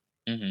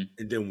 Mm-hmm.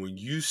 And then when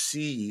you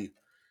see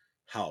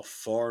how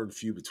far and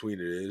few between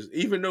it is,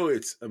 even though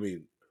it's, I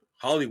mean,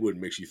 Hollywood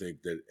makes you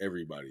think that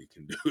everybody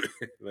can do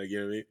it. Like, you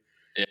know what I mean?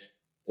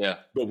 Yeah.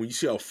 But when you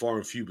see how far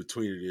and few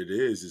between it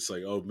is, it's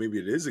like, oh, maybe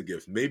it is a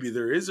gift. Maybe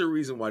there is a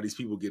reason why these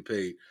people get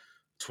paid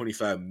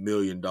 $25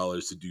 million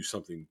to do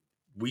something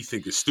we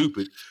think is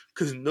stupid,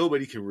 because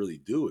nobody can really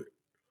do it.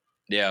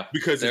 Yeah.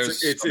 Because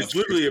it's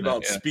literally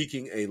about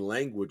speaking a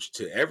language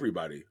to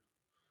everybody.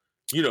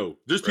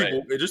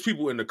 There's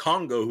people in the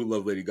Congo who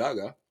love Lady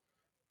Gaga.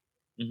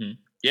 Mm-hmm.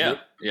 Yeah.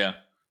 Yeah.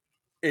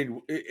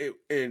 And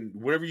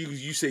whenever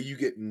you say you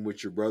get in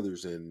with your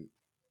brothers and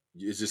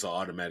it's just an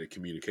automatic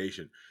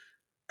communication,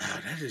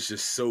 that is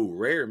just so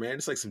rare, man.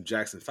 It's like some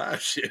Jackson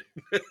 5 shit.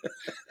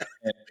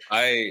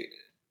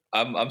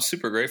 I'm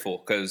super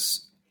grateful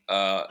because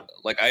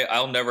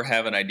I'll never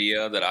have an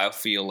idea that I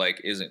feel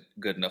like isn't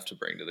good enough to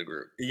bring to the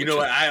group. You know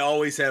what? I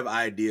always have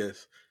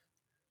ideas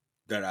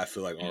that I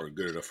feel like aren't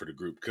good enough for the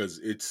group because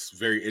it's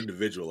very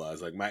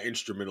individualized. Like my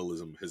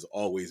instrumentalism has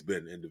always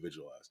been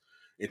individualized.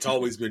 It's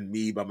always been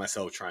me by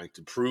myself trying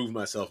to prove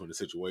myself in a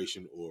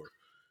situation,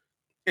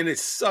 and it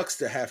sucks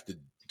to have to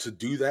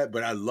do that,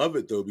 but I love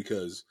it though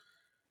because,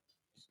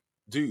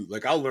 dude,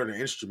 like I'll learn an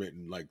instrument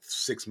in like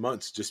 6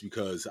 months just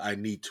because I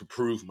need to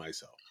prove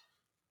myself.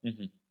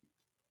 Mm-hmm.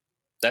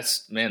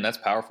 That's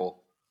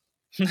powerful.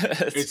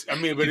 It's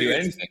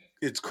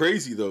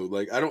crazy though.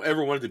 Like I don't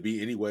ever want it to be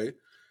anyway,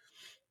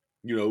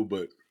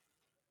 but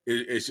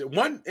it's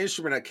one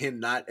instrument I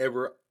cannot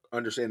ever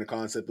understand the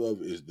concept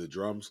of is the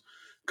drums.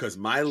 Because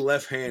my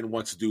left hand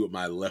wants to do what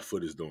my left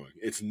foot is doing.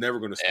 It's never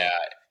going to stop. Yeah,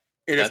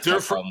 and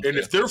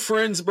if they're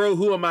friends, bro,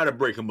 who am I to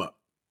break them up?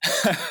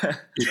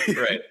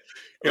 Right.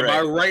 And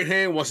my right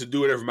hand wants to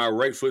do whatever my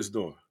right foot's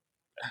doing.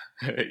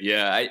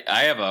 Yeah,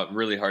 I have a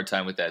really hard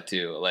time with that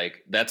too.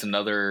 Like that's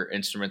another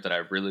instrument that I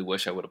really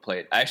wish I would have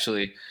played.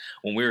 Actually,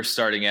 when we were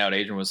starting out,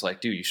 Adrian was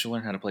like, "Dude, you should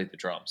learn how to play the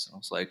drums." And I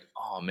was like,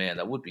 "Oh man,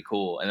 that would be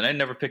cool." And then I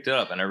never picked it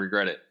up, and I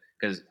regret it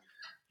because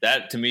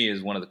that to me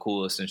is one of the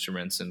coolest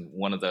instruments and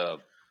one of the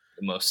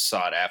most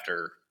sought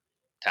after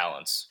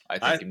talents, I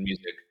think, in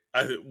music.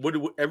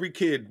 Every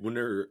kid when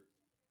they're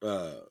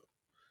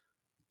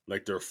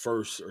like their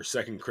first or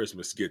second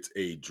Christmas gets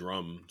a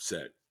drum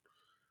set.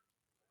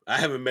 I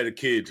haven't met a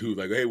kid who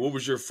like, hey, what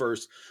was your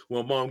first?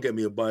 Well, mom got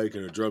me a bike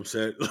and a drum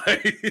set.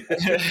 Like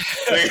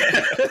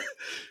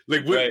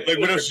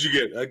what else did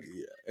you get?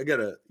 I got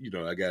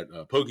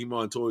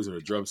Pokemon toys and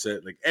a drum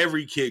set. Like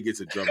every kid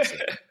gets a drum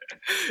set.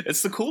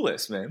 It's the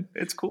coolest, man.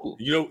 It's cool.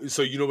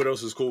 So you know what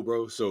else is cool,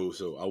 bro? So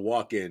I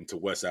walk into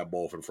Westside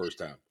Ball for the first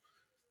time.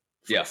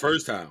 The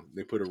first time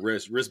they put a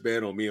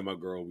wristband on me and my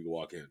girl. We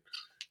walk in,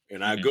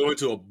 and I go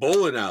into a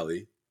bowling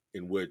alley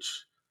in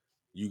which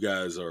you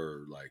guys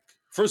are like.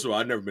 First of all,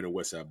 I've never been to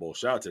Westside Bowl.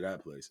 Shout out to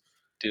that place.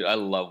 Dude, I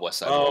love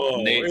Westside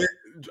Bowl.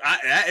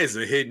 That is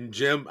a hidden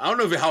gem. I don't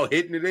know how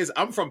hidden it is.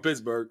 I'm from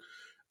Pittsburgh.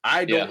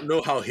 I don't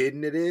know how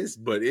hidden it is,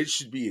 but it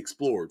should be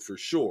explored for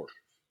sure.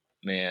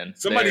 Man.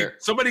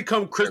 Somebody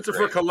come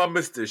Christopher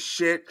Columbus the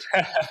shit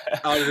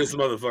out of this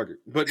motherfucker.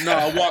 But no,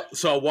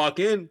 I walk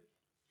in,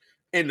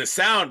 and the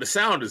sound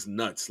is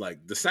nuts. Like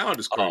the sound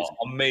is crazy.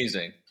 Oh,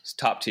 amazing. It's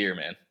top tier,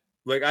 man.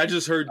 Like I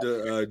just heard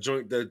the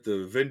joint that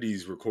the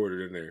Vendies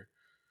recorded in there.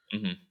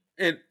 Mm-hmm.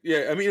 And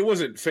yeah, I mean, it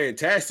wasn't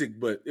fantastic,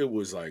 but it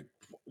was like,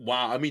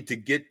 wow. I mean, to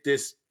get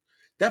this,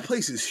 that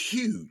place is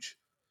huge.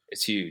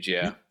 It's huge,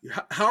 yeah.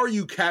 How are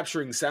you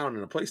capturing sound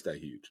in a place that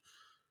huge?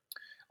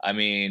 I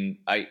mean,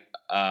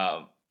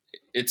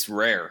 it's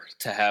rare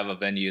to have a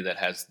venue that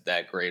has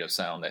that great of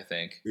sound. I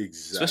think,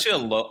 exactly, especially a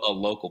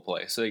local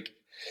place. Like,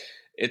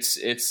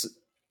 it's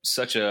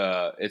such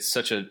a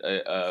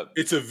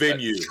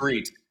venue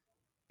treat.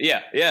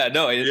 Yeah,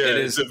 no, it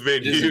is a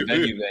venue. It is a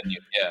venue.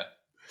 Yeah.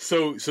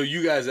 So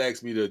you guys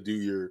asked me to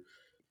do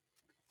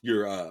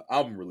your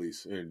album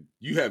release, and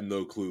you have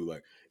no clue.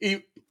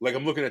 Like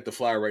I'm looking at the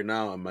flyer right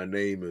now, and my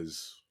name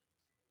is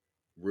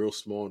real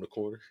small in the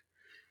corner.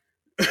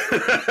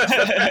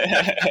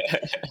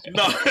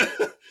 No,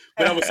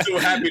 but I was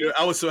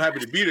so happy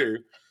to be there,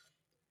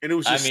 and it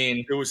was just.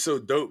 It was so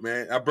dope,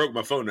 man. I broke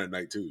my phone that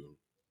night too.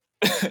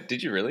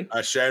 Did you really?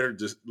 I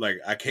shattered.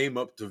 I came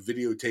up to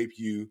videotape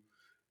you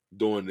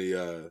doing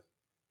the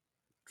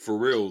for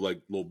real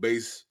like little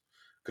bass.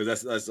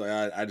 Because that's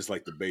I just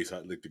like the bass, I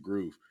like the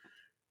groove,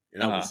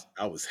 and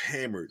I was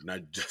hammered, and I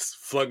just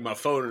flung my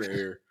phone in the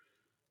air.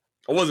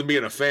 I wasn't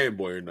being a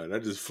fanboy or nothing. I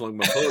just flung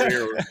my phone in the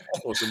air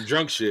on some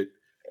drunk shit,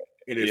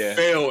 and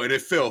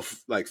it fell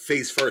like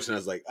face first, and I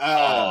was like,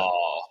 I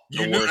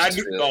knew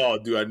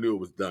it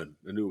was done.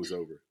 I knew it was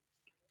over.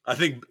 I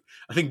think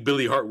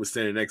Billy Hart was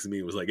standing next to me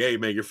and was like, "Hey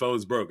man, your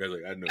phone's broke." I was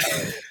like, "I know."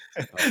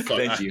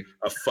 Thank you.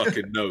 I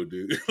fucking know,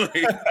 dude. But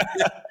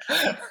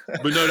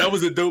no, that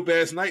was a dope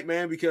ass night,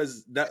 man.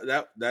 Because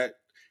that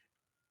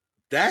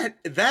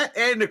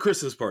and the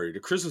Christmas party.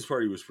 The Christmas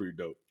party was pretty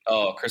dope.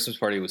 Oh, Christmas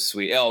party was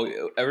sweet.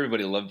 Oh,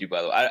 everybody loved you.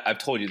 By the way, I've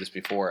told you this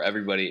before.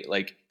 Everybody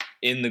like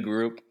in the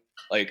group,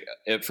 like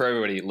for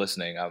everybody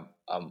listening,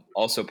 I'm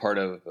also part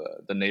of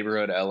the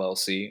Neighborhood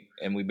LLC,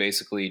 and we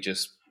basically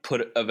just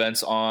put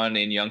events on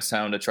in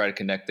Youngstown to try to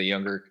connect the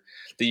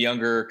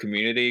younger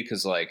community.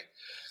 Cause like,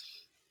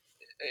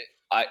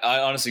 I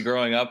honestly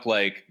growing up,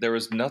 like there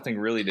was nothing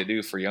really to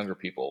do for younger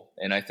people.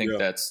 And I think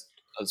that's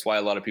why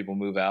a lot of people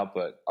move out.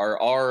 But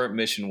our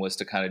mission was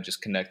to kind of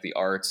just connect the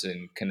arts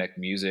and connect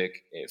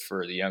music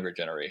for the younger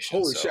generation.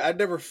 Holy shit. I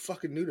never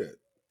fucking knew that.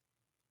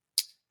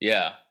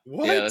 Yeah.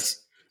 What? Yeah,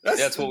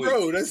 that's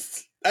what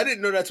I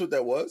didn't know that's what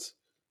that was.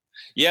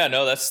 Yeah,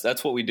 no,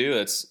 that's what we do.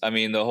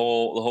 The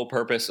whole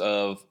purpose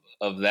of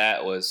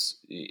that was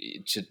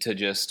to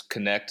just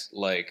connect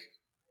like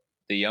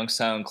the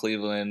Youngstown,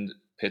 Cleveland,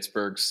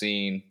 Pittsburgh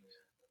scene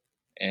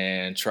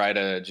and try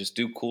to just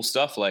do cool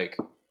stuff. Like,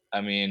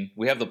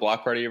 we have the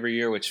block party every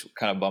year, which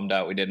kind of bummed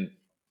out we didn't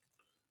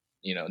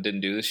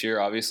do this year,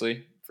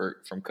 obviously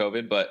from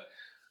COVID. But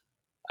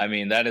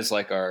that is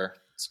like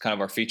it's kind of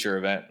our feature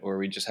event where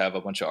we just have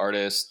a bunch of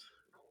artists,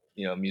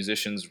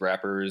 musicians,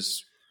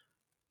 rappers,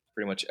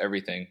 pretty much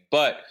everything.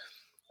 But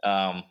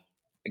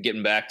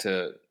getting back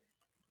to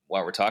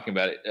why we're talking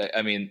about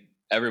it,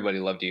 everybody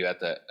loved you at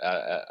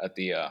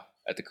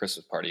the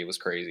Christmas party. It was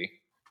crazy.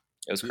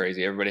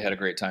 Crazy. Everybody had a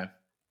great time.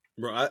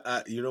 Bro,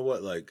 I you know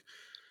what? Like,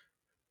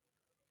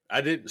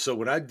 I didn't. So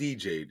when I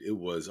DJ'd, it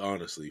was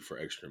honestly for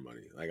extra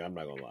money. Like, I'm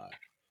not gonna lie.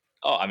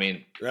 Oh,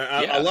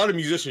 a lot of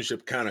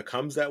musicianship kind of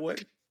comes that way.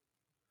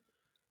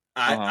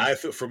 I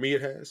feel for me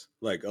it has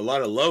like a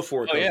lot of love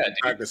for it.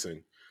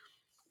 Practicing.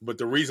 But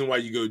the reason why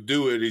you go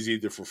do it is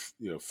either for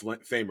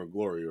fame or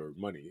glory or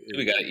money.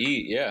 We gotta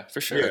eat, yeah,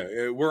 for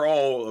sure. Yeah, we're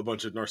all a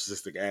bunch of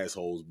narcissistic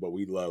assholes, but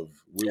we will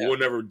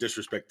never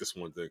disrespect this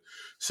one thing.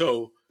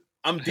 So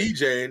I'm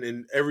DJing,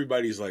 and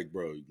everybody's like,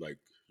 "Bro, like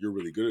you're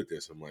really good at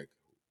this." I'm like,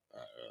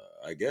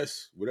 "I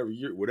guess whatever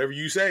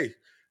you say,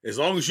 as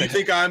long as you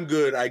think I'm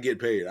good, I get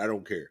paid. I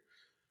don't care."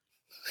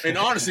 And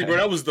honestly, bro,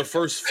 that was the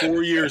first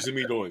 4 years of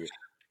me doing it.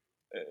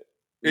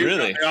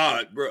 Really?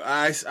 Bro,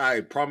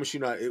 I promise you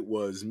not. It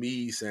was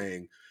me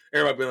saying,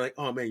 everybody being like,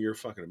 "Oh man, you're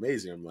fucking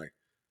amazing." I'm like,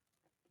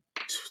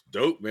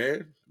 "Dope,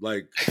 man!"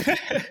 Like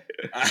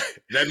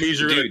that means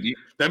you're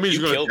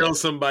gonna tell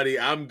somebody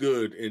I'm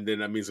good, and then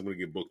that means I'm gonna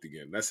get booked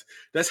again.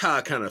 That's how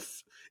I kind of.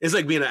 It's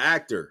like being an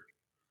actor.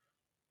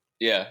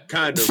 Yeah,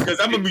 kind of, because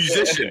I'm a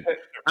musician.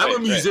 I'm a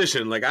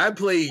musician. Like I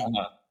play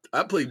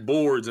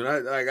boards, and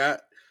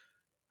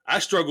I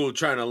struggled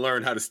trying to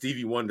learn how the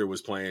Stevie Wonder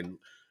was playing.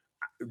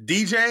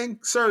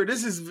 DJing, sir,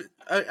 this is,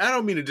 I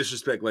don't mean to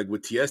disrespect like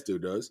what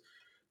Tiesto does,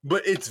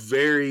 but it's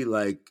very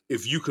like,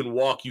 if you can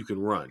walk, you can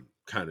run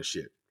kind of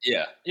shit.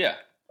 Yeah.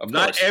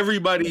 Not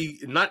everybody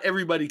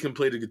can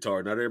play the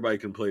guitar. Not everybody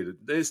can play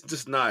it's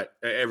just not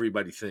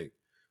everybody thing.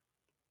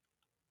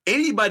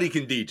 Anybody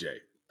can DJ.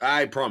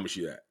 I promise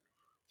you that.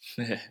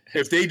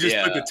 If they just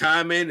put the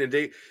time in,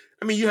 and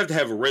you have to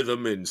have a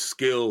rhythm and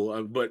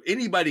skill, but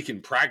anybody can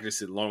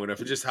practice it long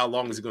enough. It's just how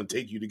long is it going to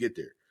take you to get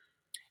there?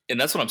 And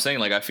that's what I'm saying.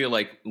 Like, I feel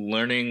like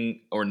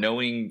learning or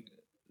knowing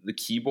the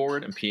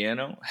keyboard and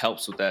piano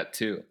helps with that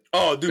too.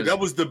 Oh, dude, that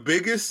was the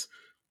biggest.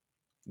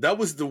 That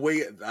was the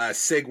way I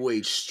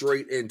segued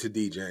straight into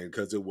DJing,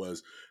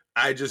 because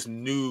I just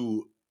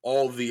knew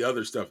all the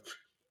other stuff,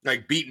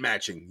 like beat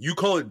matching. You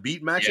call it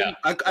beat matching?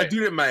 Yeah, I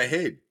do it in my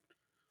head.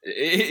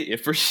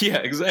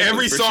 Exactly.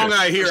 Every song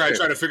I hear, I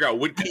try to figure out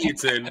what key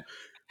it's in,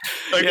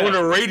 like on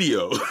the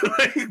radio,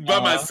 like by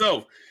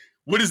myself.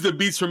 What is the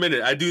beats per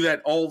minute? I do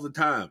that all the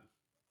time.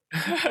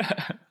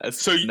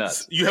 That's so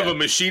nuts. You have a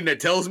machine that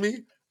tells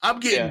me? I'm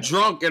getting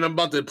drunk and I'm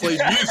about to play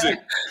music.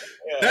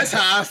 That's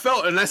how I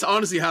felt, and that's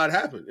honestly how it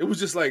happened. It was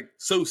just like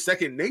so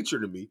second nature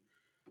to me.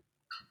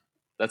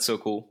 That's so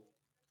cool.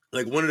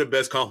 Like one of the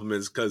best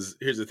compliments, because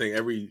here's the thing: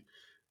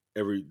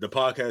 the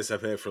podcast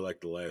I've had for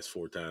like the last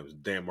 4 times,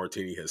 Dan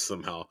Martini has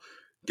somehow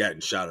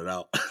gotten shouted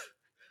out.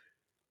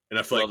 And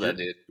I feel that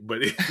dude.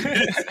 But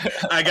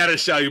I gotta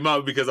shout him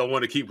out because I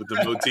want to keep with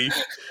the motif.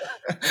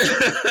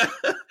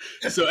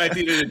 So at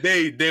the end of the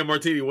day, Dan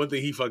Martini, one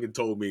thing he fucking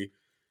told me,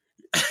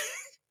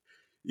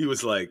 he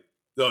was like,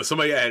 "No,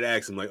 somebody had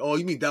asked him like, oh,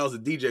 you mean Dallas a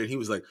DJ?" And he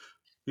was like,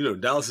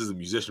 Dallas is a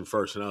musician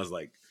first. And I was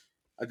like,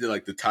 I did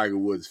like the Tiger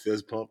Woods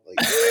fist pump,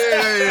 like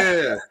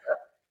yeah.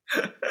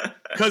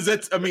 Because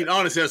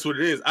honestly, that's what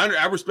it is.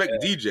 I respect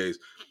DJs,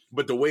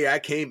 but the way I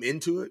came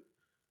into it,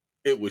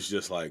 it was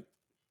just like,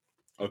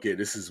 okay,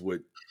 this is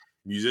what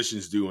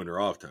musicians do in their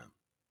off time.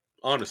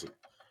 Honestly.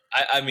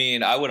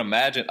 I would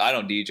imagine, I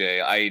don't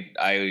DJ.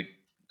 I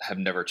have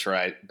never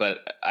tried, but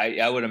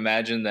I would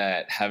imagine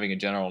that having a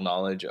general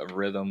knowledge of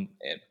rhythm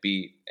and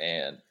beat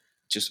and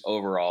just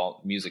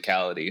overall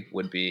musicality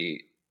would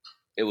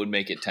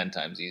make it 10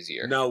 times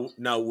easier.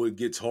 Now what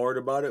gets hard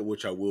about it,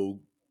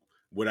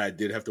 what I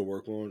did have to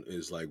work on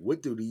is like,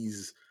 what do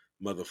these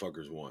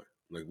motherfuckers want?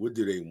 Like, what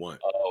do they want?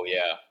 Oh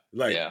yeah.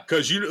 Like,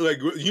 because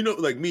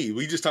like me,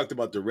 we just talked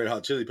about the Red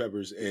Hot Chili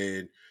Peppers,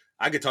 and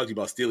I could talk to you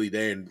about Steely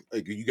Dan.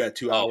 Like, you got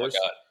 2 hours.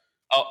 Oh my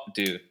god! Oh,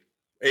 dude,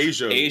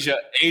 Asia. We said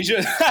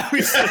it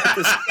at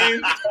the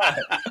same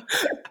time.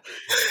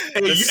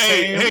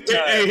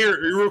 Hey, here,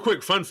 real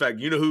quick, fun fact.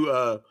 You know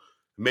who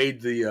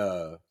made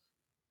the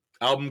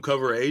album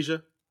cover of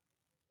Asia?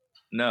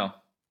 No.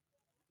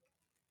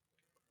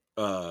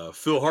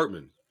 Phil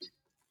Hartman.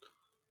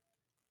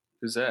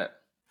 Who's that?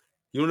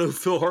 You don't know who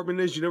Phil Hartman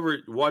is? You never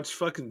watched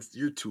fucking...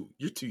 You're too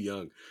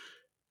young.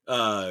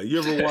 You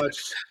ever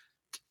watched...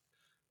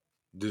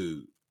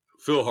 Dude,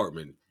 Phil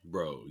Hartman,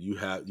 bro. You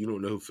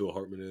don't know who Phil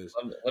Hartman is?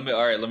 Let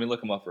me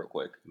look him up real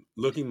quick.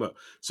 Look him up.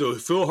 So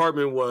Phil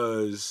Hartman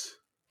was...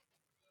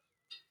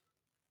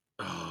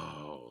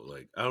 Oh,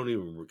 like, I can't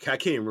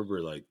even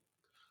remember, like,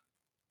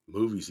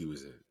 movies he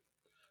was in.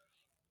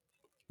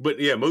 But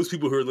yeah, most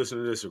people who are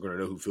listening to this are going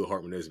to know who Phil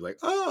Hartman is. Like,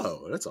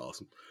 oh, that's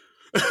awesome.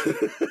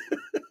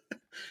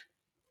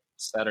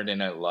 Saturday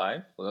Night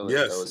Live?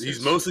 Yes,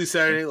 he's mostly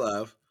Saturday Night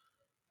Live.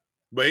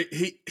 But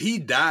he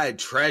died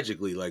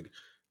tragically. Like,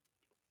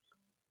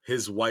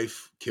 his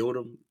wife killed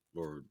him,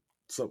 or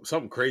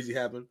something crazy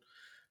happened.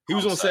 He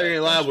was on Saturday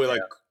Night Live with,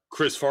 like,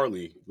 Chris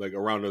Farley, like,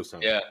 around those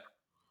times. Yeah.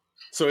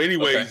 So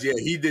anyways, yeah,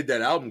 he did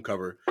that album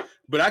cover.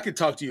 But I could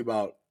talk to you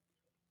about...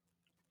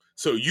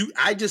 So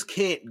I just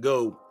can't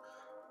go...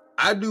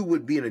 I knew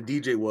what being a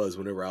DJ was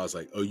whenever I was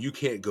like, oh, you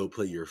can't go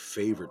play your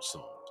favorite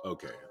song.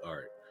 Okay, all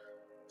right.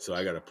 So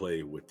I got to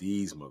play with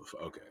these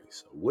motherfuckers. Okay,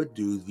 so what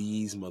do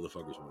these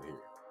motherfuckers want to hear?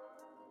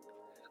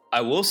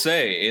 I will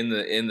say, in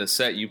the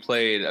set, you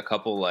played a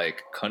couple,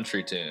 like,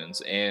 country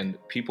tunes, and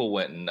people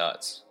went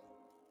nuts.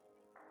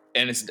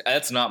 And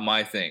that's not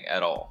my thing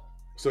at all.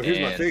 So here's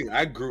my thing.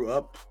 I grew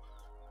up...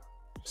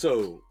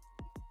 So,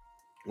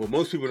 what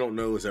most people don't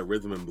know is that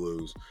rhythm and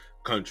blues,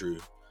 country,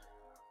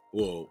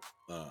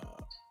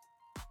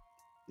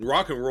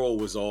 rock and roll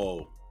was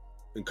all,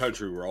 and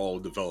country were all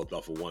developed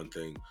off of one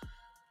thing.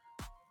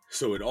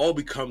 So it all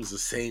becomes the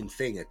same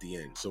thing at the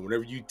end. So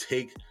whenever you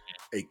take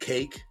a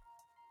cake,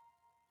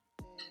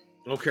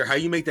 I don't care how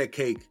you make that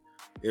cake,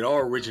 it all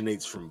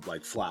originates from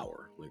like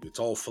flour. Like it's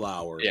all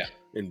flour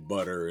and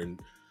butter. And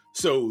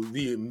so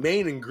the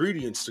main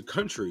ingredients to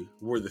country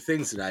were the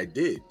things that I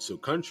did. So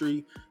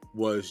country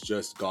was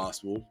just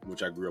gospel,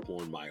 which I grew up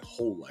on my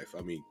whole life.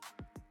 I mean,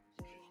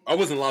 I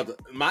wasn't allowed to,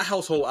 my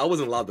household, I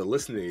wasn't allowed to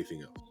listen to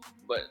anything else.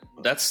 But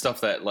that's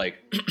stuff that, like,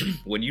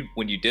 when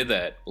you did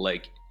that,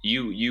 like,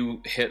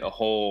 you hit a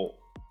whole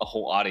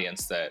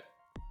audience that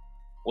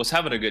was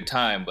having a good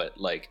time, but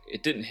like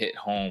it didn't hit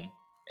home.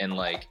 And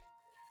like,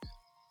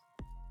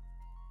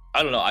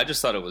 I don't know, I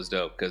just thought it was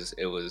dope because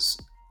it was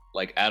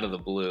like out of the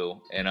blue,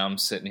 and I'm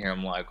sitting here,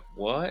 I'm like,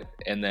 what?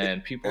 And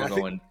then people are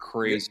going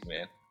crazy,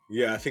 man.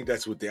 Yeah, I think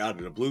that's what the out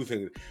of the blue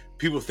thing.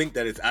 People think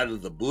that it's out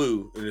of the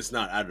blue, and it's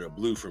not out of the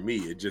blue for me.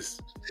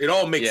 It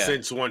all makes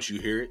sense once you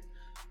hear it.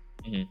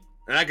 Mm-hmm.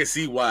 And I can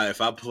see why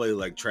if I play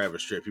like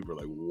Travis Tritt, people are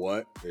like,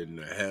 what in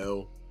the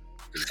hell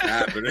is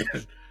happening?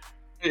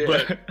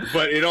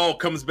 But it all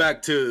comes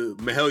back to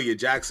Mahalia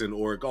Jackson,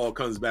 or it all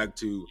comes back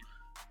to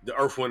the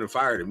Earth, Wind, and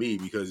Fire to me,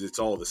 because it's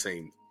all the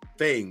same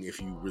thing if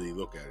you really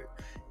look at it.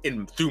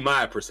 Through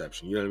my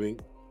perception, you know what I mean?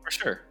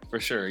 For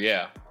sure,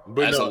 yeah.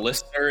 But a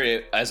listener,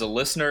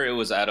 it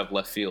was out of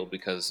left field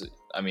because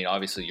I mean,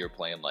 obviously, you're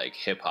playing like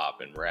hip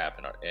hop and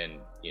rap and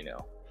you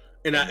know.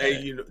 And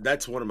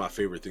that's one of my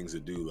favorite things to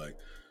do. Like,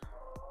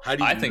 how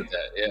do you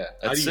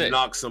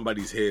knock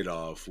somebody's head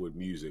off with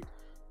music?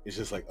 It's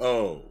just like,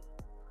 oh,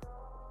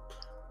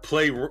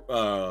 play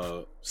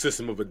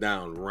System of a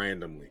Down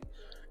randomly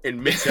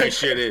and mix that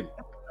shit in.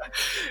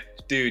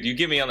 Dude, you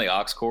get me on the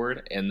aux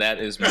cord, and that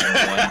is my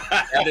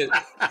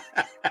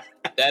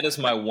that is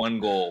my one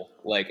goal.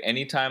 Like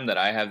anytime that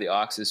I have the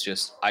aux, it's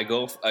just I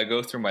go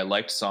through my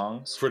liked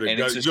songs for the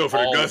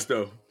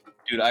gusto.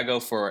 Dude, I go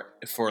for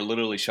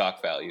literally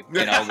shock value,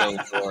 and I'll go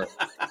for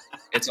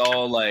it's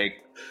all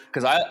like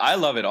because I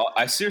love it all.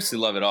 I seriously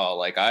love it all.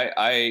 Like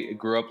I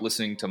grew up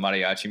listening to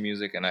mariachi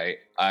music, and I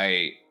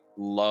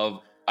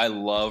love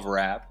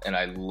rap, and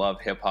I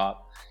love hip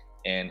hop,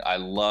 and I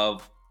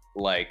love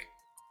like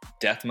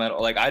death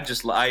metal. Like I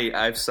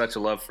have such a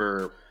love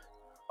for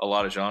a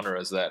lot of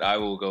genres that I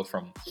will go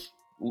from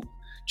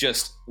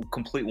just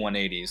complete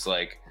 180s,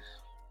 like,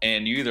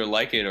 and you either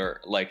like it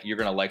or like you're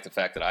gonna like the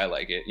fact that I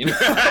like it, you know.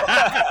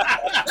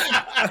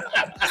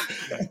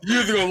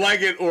 You're either gonna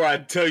like it or I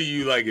tell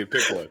you like it.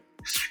 Pick one,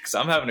 because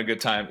I'm having a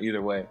good time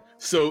either way.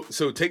 So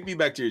take me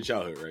back to your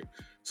childhood, right?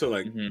 So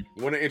like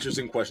one of the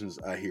interesting questions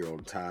I hear all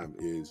the time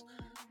is,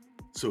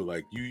 so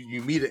like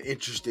you meet an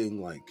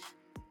interesting like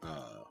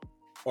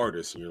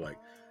artist, and you're like,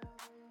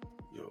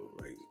 yo,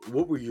 like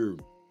what were your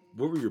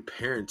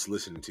parents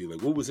listening to?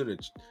 Like what was in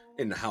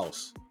the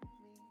house,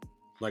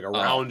 like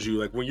around you,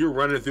 like when you're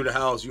running through the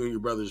house, you and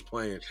your brothers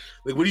playing,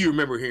 like what do you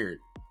remember hearing?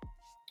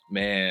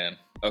 Man,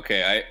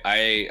 okay,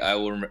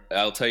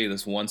 I'll tell you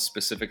this one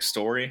specific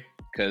story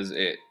because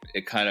it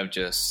kind of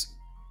just,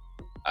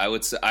 I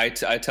would say I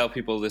tell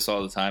people this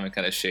all the time. It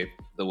kind of shaped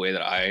the way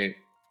that I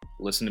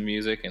listen to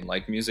music and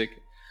like music.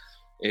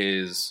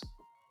 Is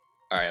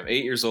all right, I'm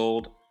 8 years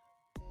old.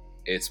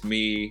 It's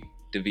me,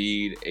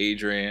 David,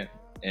 Adrian,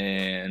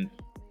 and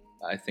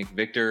I think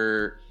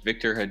Victor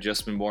had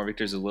just been born.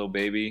 Victor's a little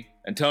baby.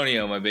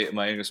 Antonio,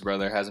 my youngest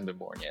brother, hasn't been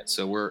born yet.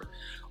 So we're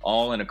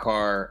all in a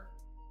car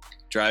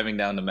driving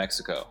down to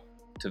Mexico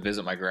to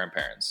visit my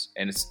grandparents,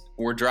 and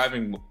we're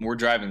driving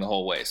the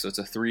whole way. So it's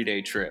a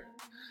 3-day trip.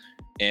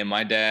 And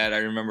my dad, I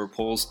remember,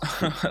 pulls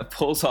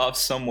off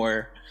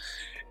somewhere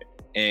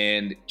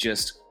and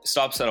just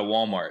stops at a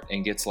Walmart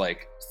and gets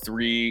like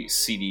 3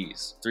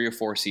 or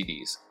 4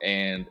 CDs,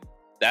 and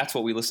that's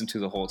what we listened to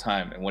the whole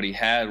time. And what he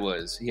had a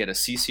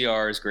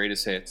CCR's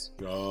Greatest Hits.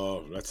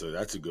 Oh, that's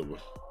a good one.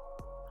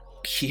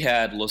 He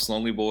had Los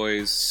Lonely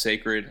Boys'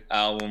 Sacred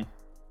album.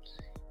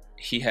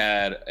 He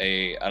had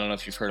I don't know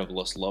if you've heard of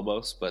Los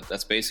Lobos, but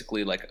that's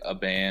basically like a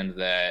band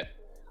that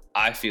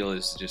I feel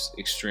is just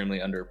extremely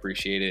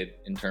underappreciated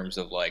in terms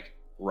of like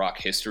rock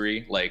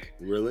history. Like,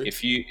 really,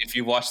 if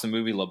you watch the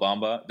movie La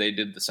Bamba, they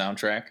did the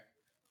soundtrack,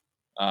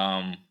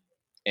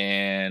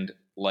 and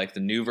like the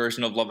new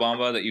version of La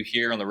Bamba that you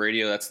hear on the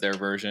radio, that's their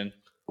version.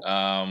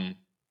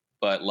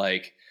 But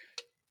like,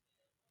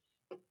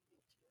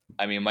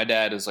 I mean, my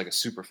dad is like a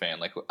super fan.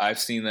 Like I've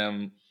seen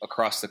them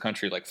across the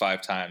country like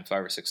 5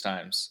 or 6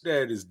 times.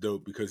 Dad is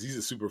dope because he's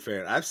a super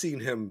fan. I've seen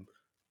him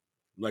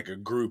like a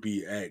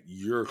groupie at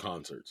your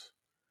concerts.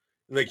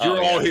 Like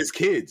you're all his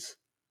kids.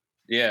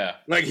 Yeah.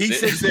 Like he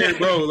sits there,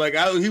 bro. Like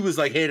he was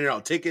like handing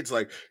out tickets,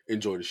 like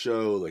enjoy the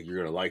show. Like you're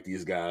gonna like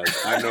these guys.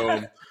 I know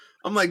him.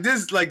 I'm like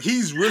this. Like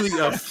he's really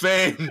a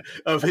fan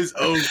of his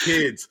own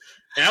kids.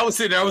 And I was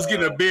sitting there, I was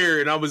getting a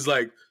beer, and I was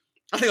like,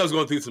 I think I was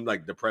going through some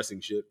like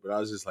depressing shit, but I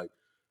was just like,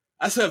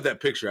 I still have that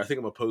picture. I think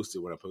I'm gonna post it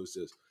when I post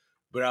this.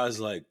 But I was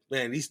like,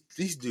 man,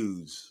 these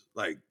dudes,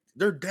 like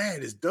their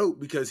dad is dope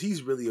because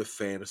he's really a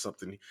fan of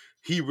something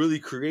he really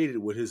created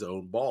with his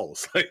own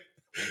balls. That's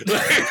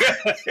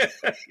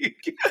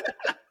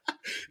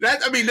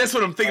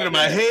what I'm thinking in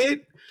my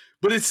head.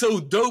 But it's so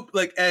dope,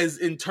 like as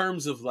in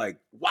terms of like,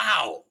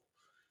 wow,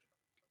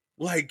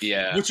 like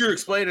what you're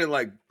explaining,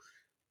 like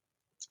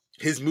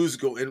his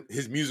musical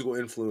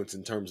influence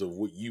in terms of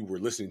what you were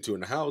listening to in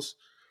the house.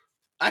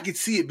 I could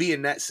see it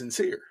being that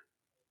sincere.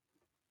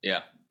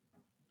 Yeah.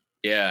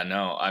 Yeah,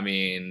 no, I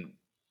mean,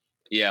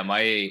 yeah,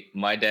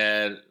 my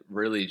dad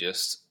really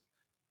just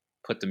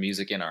put the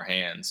music in our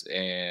hands.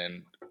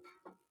 And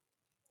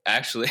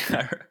actually,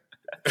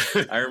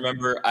 I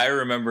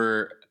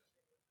remember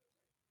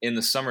in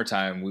the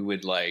summertime, we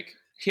would like,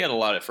 he had a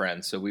lot of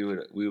friends, so we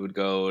would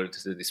go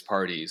to these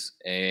parties,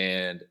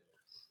 and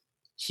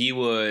he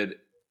would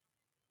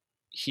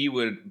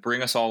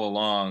bring us all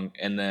along,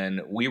 and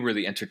then we were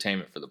the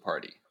entertainment for the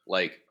party.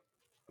 Like,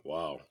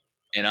 wow.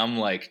 And I'm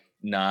like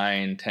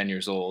 9, 10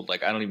 years old.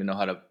 Like, I don't even know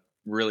how to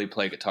really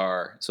play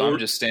guitar. So I'm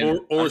just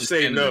standing. Or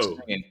say no.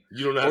 You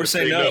don't know how to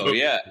say no.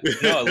 Yeah.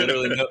 No,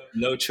 literally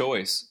no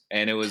choice.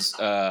 And it was,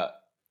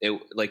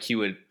 he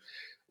would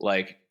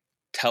like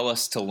tell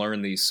us to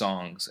learn these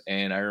songs.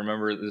 And I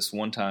remember this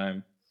one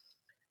time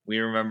do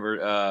you remember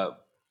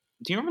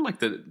like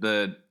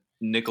the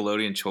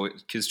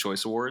Nickelodeon Kids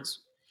Choice Awards?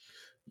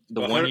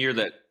 The 1 year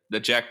that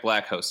Jack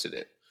Black hosted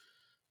it.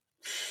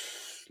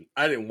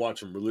 I didn't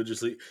watch them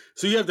religiously,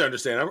 so you have to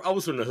understand. I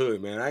was from the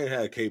hood, man. I ain't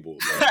had cable.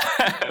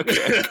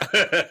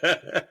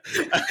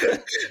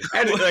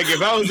 Like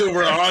if I was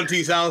over at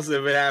Auntie's house,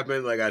 if it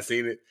happened, like I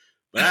seen it,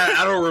 but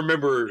I don't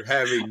remember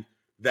having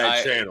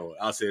that channel.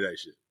 I'll say that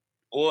shit.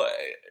 Well,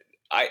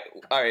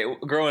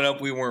 growing up,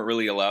 we weren't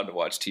really allowed to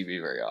watch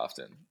TV very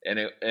often,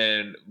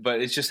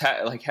 but it just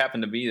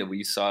happened to be that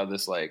we saw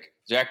this, like,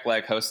 Jack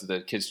Black hosted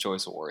the Kids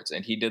Choice Awards,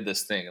 and he did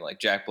this thing, like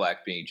Jack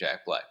Black being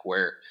Jack Black,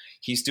 where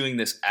he's doing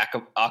this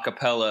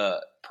acapella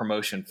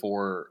promotion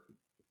for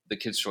the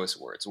Kids Choice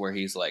Awards, where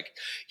he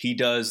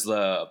does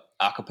the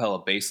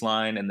acapella bass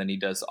line, and then he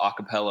does the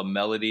acapella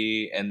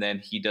melody, and then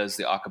he does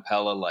the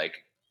acapella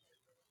like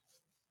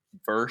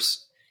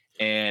verse.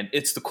 And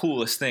it's the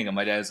coolest thing. And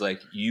my dad's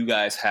like, "You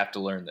guys have to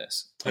learn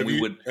this." Have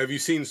you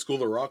seen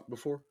School of Rock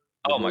before?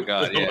 Oh my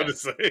God, yeah.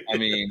 I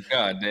mean,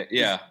 God,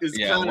 yeah, it's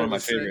one of my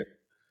favorite.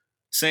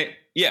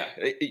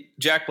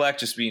 Jack Black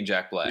just being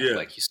Jack Black. Yeah.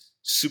 Like, he's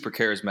super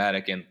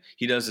charismatic, and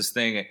he does this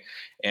thing.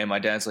 And my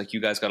dad's like,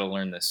 "You guys got to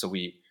learn this."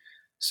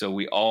 So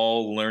we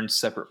all learned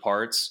separate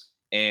parts,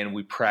 and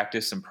we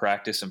practice and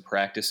practice and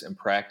practice and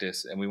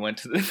practice. And we would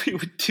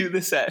do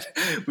this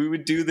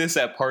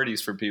at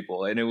parties for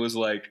people, and it was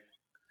like,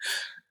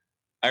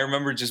 I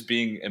remember just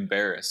being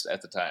embarrassed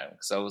at the time,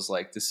 because I was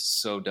like, this is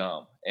so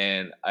dumb.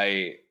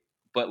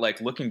 But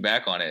like looking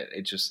back on it,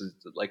 it just is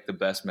like the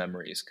best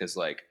memories, because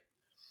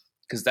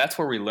that's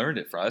where we learned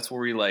it from. That's where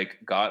we like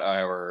got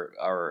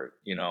our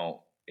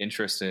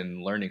interest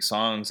in learning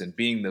songs and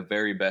being the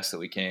very best that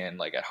we can,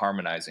 like at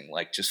harmonizing,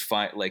 like just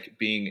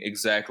being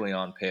exactly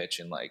on pitch,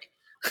 and like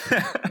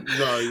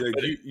no, like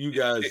you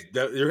guys,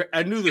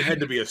 I knew there had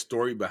to be a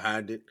story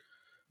behind it.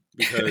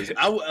 Because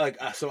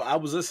I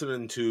was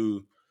listening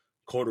to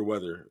Colder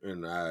Weather,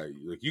 and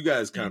you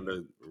guys kind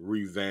of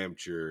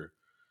revamped your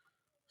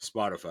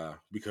Spotify,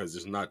 because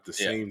it's not the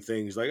same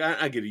things. Like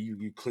I get it,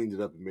 you cleaned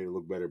it up and made it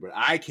look better, but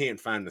I can't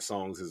find the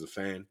songs as a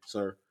fan,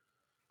 sir.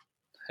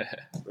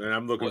 And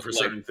I'm looking for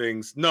certain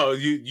things. No,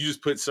 you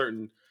just put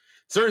certain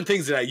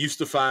things that I used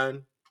to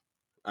find,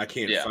 I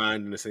can't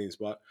find in the same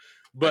spot.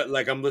 But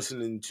like I'm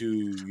listening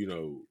to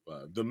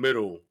The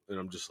Middle, and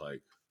I'm just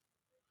like,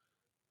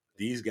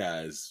 these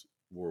guys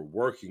were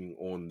working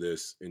on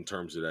this in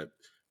terms of that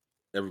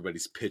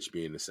everybody's pitch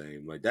being the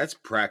same. Like, that's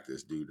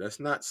practice, dude. That's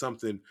not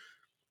something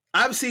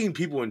I've seen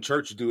people in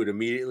church do it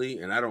immediately,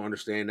 and I don't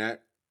understand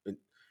that.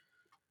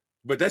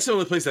 But that's the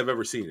only place I've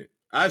ever seen it.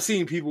 I've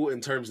seen people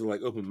in terms of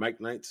like open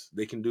mic nights,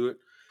 they can do it,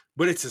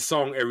 but it's a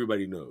song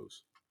everybody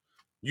knows.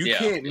 You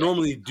can't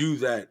normally do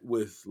that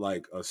with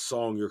like a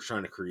song you're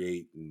trying to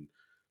create, and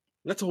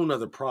that's a whole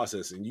nother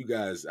process. And you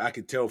guys, I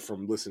could tell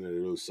from listening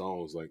to those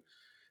songs, like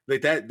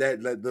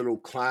that little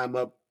climb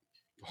up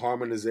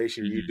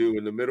harmonization you do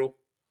in the middle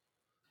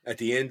at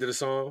the end of the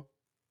song.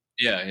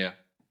 Yeah,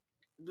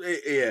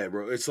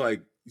 bro. It's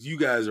like, you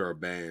guys are a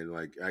band.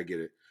 Like, I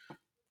get it,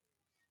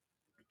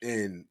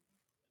 and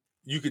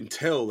you can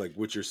tell like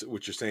what you're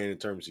saying in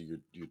terms of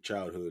your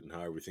childhood and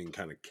how everything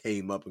kind of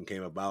came up and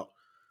came about.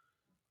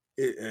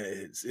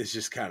 It's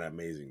just kind of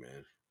amazing,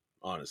 man.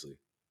 Honestly.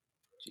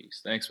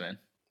 Jeez, thanks, man.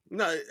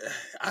 No,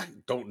 I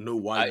don't know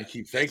why you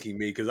keep thanking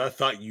me, because I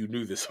thought you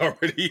knew this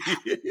already.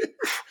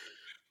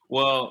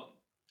 Well,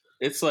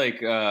 it's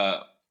like,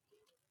 I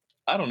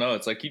don't know.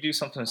 It's like you do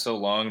something so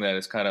long that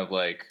it's kind of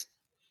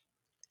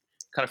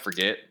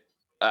forget.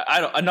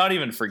 I not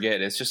even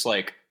forget. It's just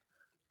like,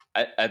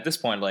 at this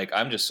point, like,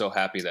 I'm just so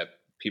happy that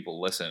people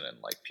listen and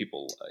like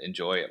people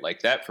enjoy it.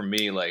 Like, that for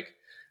me, like,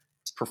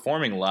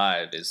 performing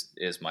live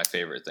is my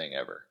favorite thing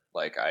ever.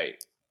 Like,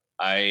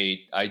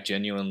 I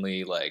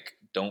genuinely like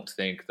don't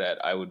think that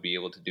I would be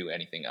able to do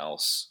anything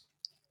else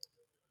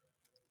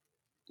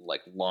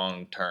like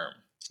long term.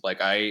 Like,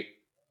 I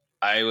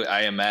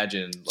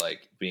imagine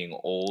like being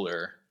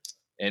older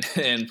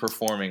and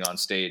performing on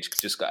stage.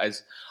 Just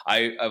guys,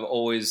 I've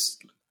always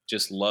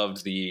just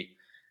loved the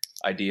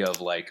idea of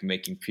like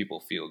making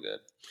people feel good,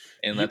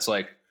 and that's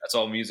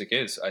all music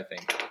is, I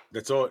think.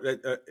 That's all.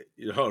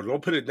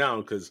 Don't put it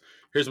down, because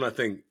here's my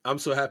thing. I'm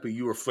so happy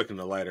you were flicking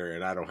the lighter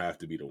and I don't have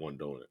to be the one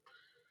doing it.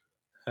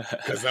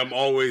 Because I'm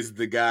always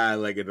the guy,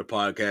 like, in the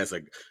podcast,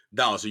 like,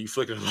 Dallas, are you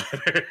flicking the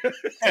lighter?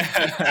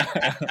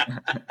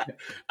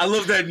 I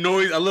love that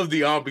noise. I love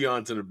the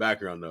ambiance in the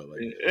background, though.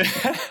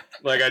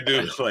 Like I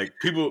do. Like,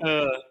 people,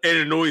 it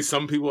annoys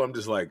some people. I'm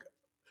just like,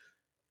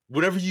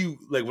 whenever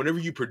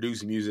you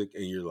produce music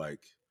and you're like,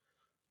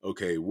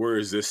 okay, where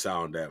is this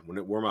sound at?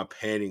 Where am I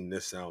panning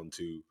this sound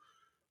to?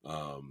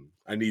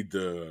 I need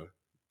and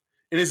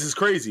this is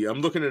crazy. I'm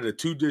looking at a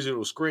 2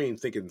 digital screen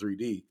thinking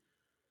 3D.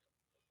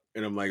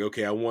 And I'm like,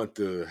 okay, I want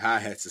the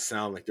hi-hats to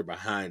sound like they're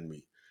behind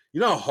me.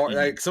 You know how hard,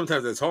 like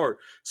sometimes that's hard.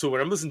 So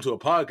when I'm listening to a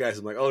podcast,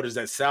 I'm like, oh, there's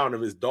that sound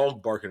of his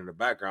dog barking in the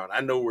background.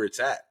 I know where it's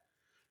at.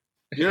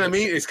 You know what I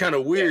mean? It's kind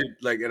of weird.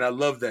 Like, and I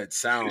love that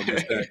sound.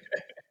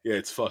 Yeah,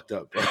 it's fucked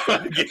up, bro.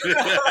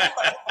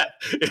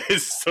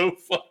 It's so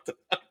fucked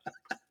up.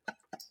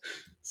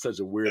 Such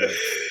a weirdo.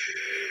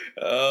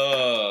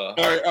 All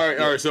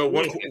right. So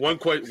one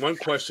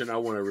question I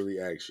want to really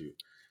ask you.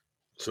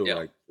 So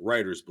like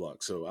writer's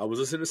block. So I was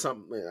listening to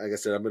something. Like I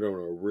said, I've been on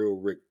a real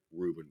Rick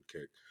Rubin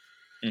kick,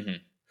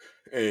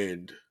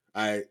 and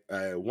I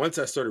once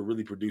I started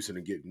really producing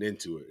and getting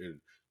into it,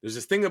 and there's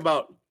this thing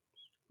about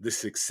the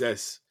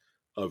success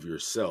of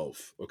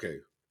yourself. Okay,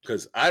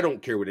 because I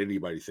don't care what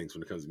anybody thinks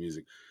when it comes to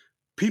music.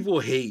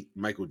 People hate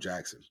Michael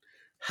Jackson.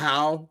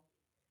 How?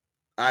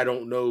 I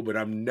don't know, but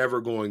I'm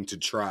never going to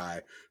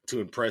try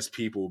to impress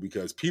people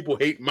because people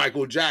hate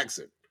Michael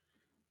Jackson.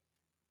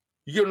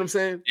 You get what I'm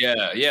saying?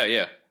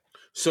 Yeah.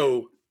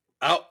 So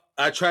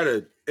I try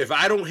to, if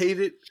I don't hate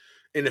it,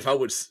 and if I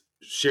would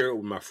share it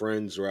with my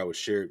friends or I would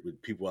share it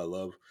with people I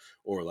love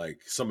or like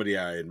somebody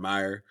I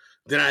admire,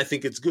 then I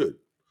think it's good.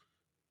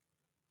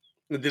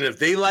 And then if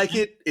they like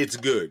it, it's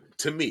good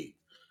to me.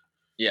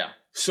 Yeah.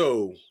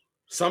 So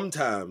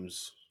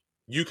sometimes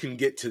you can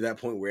get to that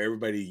point where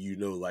everybody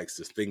likes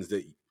the things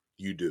that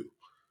you do.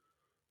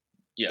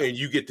 Yeah. And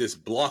you get this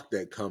block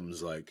that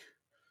comes like,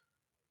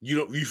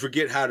 you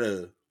forget how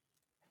to,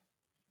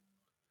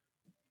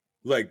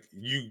 like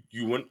you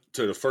went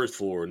to the first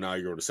floor and now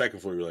you're on the second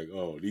floor. You're like,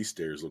 oh, these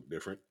stairs look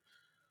different.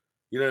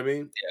 You know what I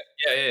mean?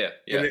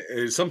 Yeah.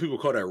 And some people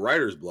call that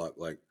writer's block.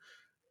 Like,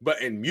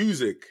 but in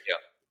music,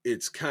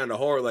 it's kind of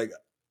hard. Like,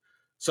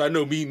 so I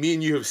know me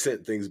and you have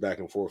sent things back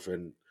and forth.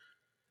 And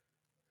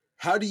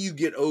how do you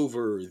get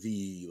over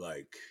the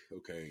like,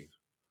 okay,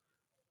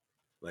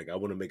 like I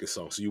want to make a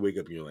song. So you wake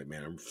up and you're like,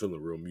 man, I'm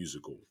feeling real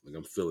musical. Like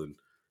I'm feeling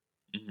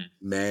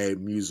mad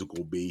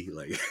musical B.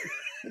 Like,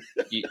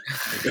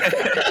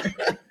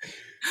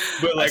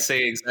 but like, I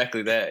say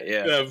exactly that.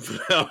 Yeah.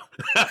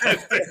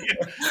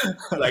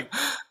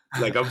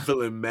 like I'm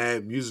feeling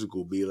mad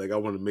musical B. Like I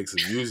want to make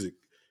some music.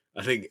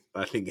 I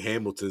think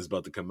Hamilton's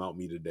about to come out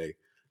me today.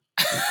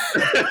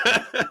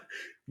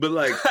 But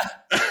like,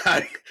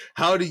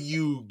 how do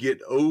you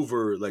get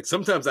over? Like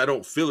sometimes I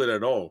don't feel it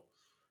at all,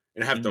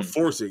 and have to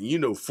force it.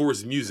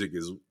 Forced music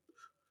is.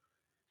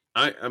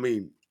 I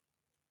mean,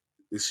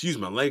 excuse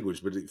my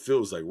language, but it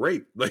feels like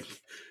rape. Like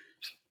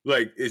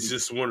it's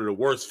just one of the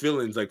worst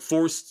feelings. Like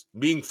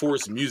being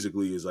forced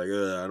musically is like,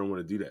 I don't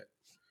want to do that.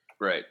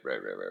 Right.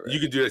 You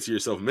can do that to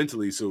yourself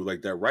mentally. So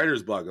like that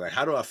writer's block, like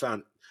how do I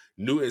find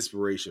new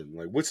inspiration?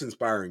 Like what's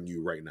inspiring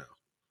you right now?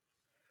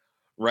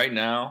 Right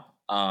now,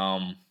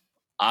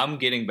 I'm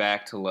getting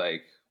back to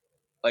like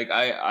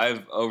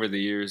I've over the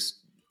years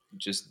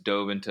just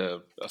dove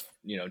into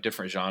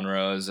different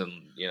genres, and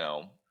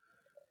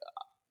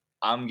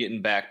I'm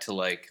getting back to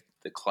like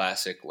the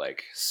classic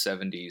like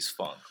 70s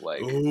funk,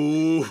 like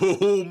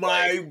oh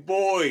my like,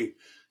 boy,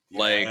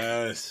 like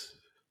yes.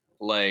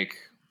 like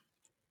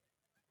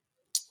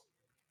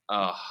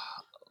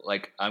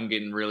I'm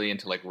getting really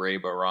into like Ray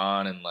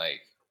Baran, and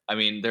like I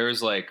mean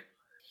there's like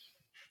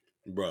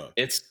bro,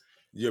 it's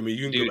I mean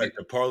you can go back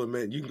to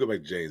Parliament, you can go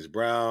back to James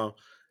Brown.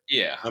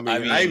 Yeah, I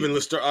mean I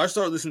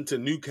started listening to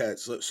new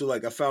cats, so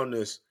like I found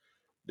this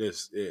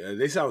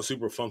they sound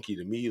super funky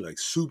to me, like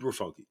super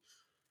funky,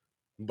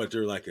 but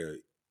they're like a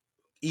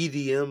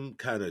EDM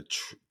kind of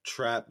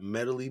trap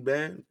metally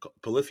band,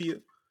 Polyphia.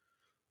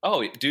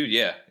 Oh, dude,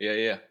 yeah.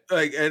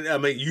 Like, and I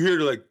mean, you hear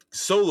like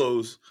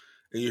solos,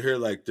 and you hear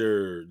like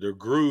their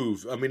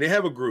groove. I mean, they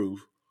have a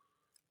groove.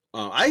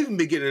 I even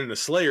been getting into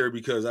Slayer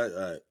because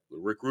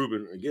Rick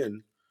Rubin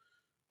again,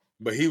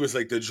 but he was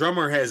like the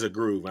drummer has a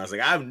groove. And I was like,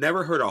 I've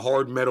never heard a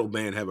hard metal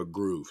band have a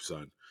groove,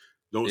 son.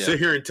 Don't sit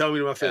here and tell me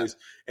to my face.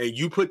 Yeah. And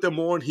you put them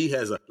on, he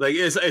has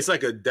it's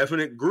like a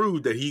definite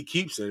groove that he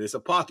keeps in. It's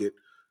a pocket.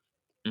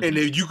 And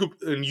then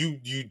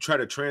you try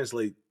to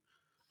translate.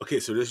 Okay,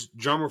 so this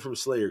drummer from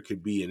Slayer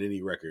could be in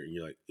any record, and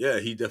you're like, yeah,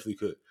 he definitely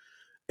could.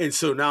 And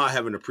so now I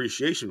have an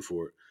appreciation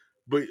for it.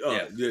 But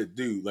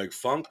dude, like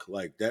funk,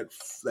 like that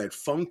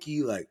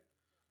funky, like,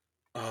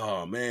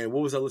 oh man,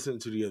 what was I listening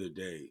to the other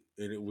day?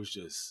 And it was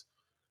just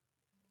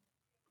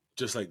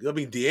like, I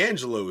mean,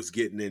 D'Angelo is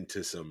getting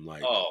into some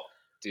like, oh,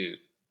 dude,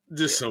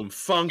 just some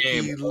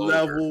funky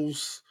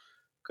levels.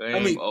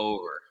 Game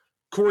over.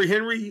 Corey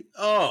Henry,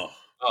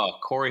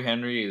 Corey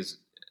Henry is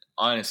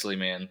honestly,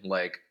 man,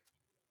 like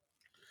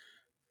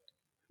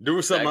there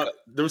was something.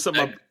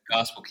 That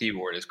gospel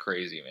keyboard is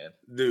crazy, man.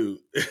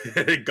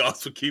 Dude,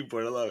 gospel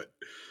keyboard, I love it.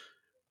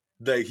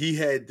 Like he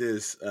had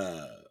this.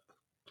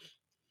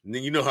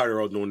 You know how they're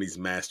all doing these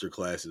master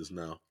classes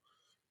now.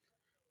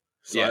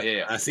 So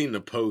yeah. I seen the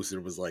post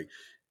and it was like,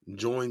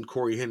 join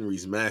Corey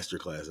Henry's master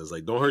class. I was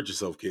like, don't hurt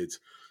yourself, kids.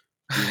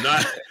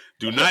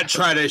 Do not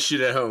try that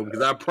shit at home,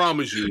 because I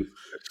promise you,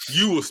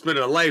 you will spend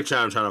a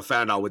lifetime trying to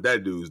find out what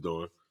that dude's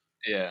doing.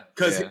 Yeah,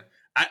 because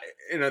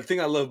the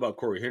thing I love about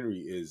Corey Henry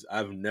is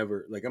I'm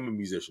a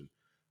musician.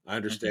 I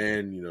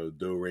understand,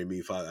 do, re,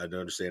 mi, fa. I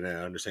understand that.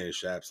 I understand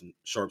sharps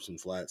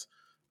and flats.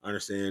 I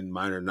understand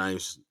minor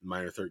ninths,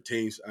 minor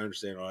 13ths. I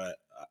understand all that,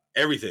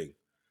 everything.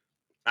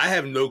 I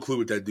have no clue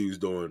what that dude's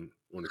doing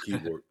on the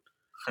keyboard,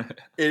 and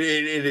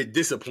it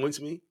disappoints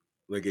me.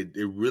 Like it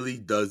really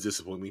does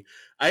disappoint me.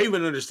 I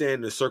even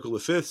understand the circle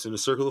of fifths and the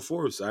circle of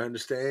fourths. I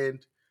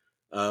understand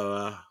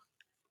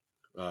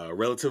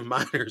relative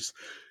minors,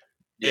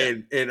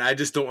 and I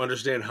just don't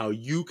understand how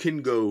you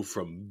can go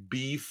from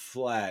B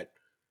flat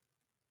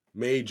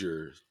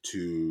major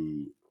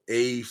to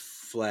A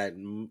flat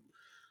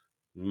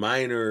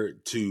minor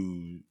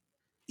to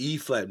E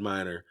flat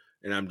minor,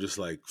 and I'm just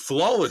like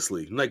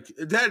flawlessly. Like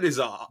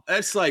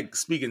that's like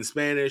speaking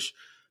Spanish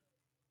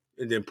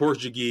and then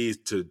Portuguese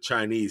to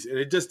Chinese, and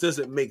it just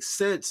doesn't make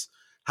sense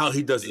how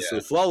he does it so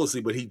flawlessly,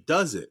 but he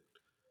does it.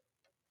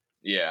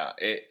 Yeah,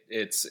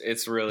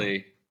 it's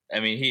really. I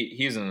mean,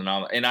 he's an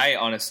anomaly, and I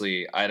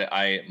honestly,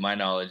 my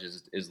knowledge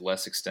is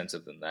less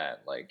extensive than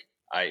that. Like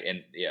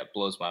it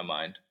blows my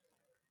mind.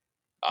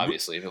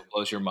 Obviously, if it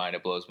blows your mind,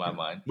 it blows my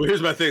mind. But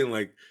here's my thing: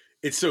 like,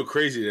 it's so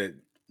crazy that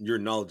your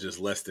knowledge is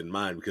less than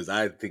mine, because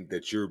I think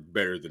that you're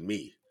better than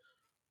me.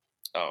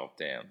 Oh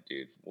damn,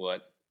 dude!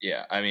 What?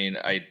 Yeah, I mean,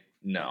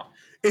 no.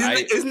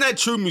 Isn't that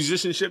true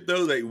musicianship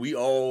though? Like we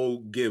all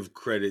give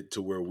credit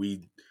to where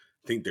we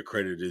think the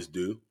credit is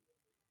due.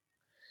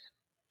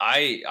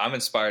 I'm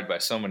inspired by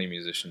so many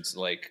musicians,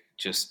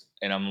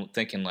 and I'm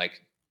thinking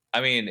like,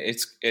 I mean,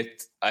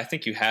 I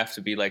think you have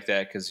to be like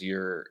that because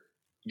you're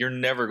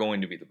never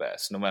going to be the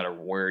best, no matter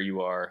where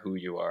you are, who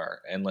you are,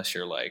 unless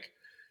you're like,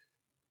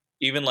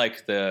 even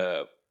like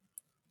the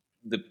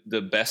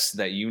best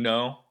that you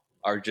know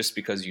are just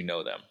because you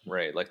know them,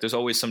 right? Like there's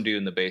always some dude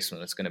in the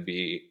basement that's going to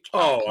be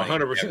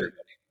 100%,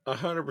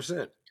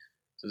 100%.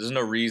 So there's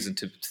no reason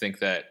to think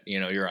that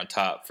you're on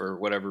top for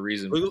whatever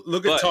reason.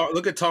 Look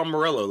at Tom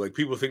Morello. Like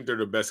people think they're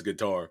the best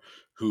guitar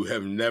who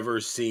have never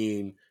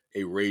seen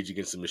a Rage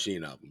Against the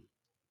Machine album.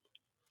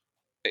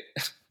 You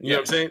know what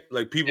I'm saying?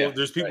 Like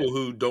there's people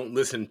who don't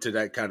listen to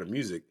that kind of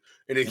music,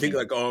 and they think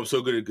like, oh, I'm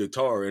so good at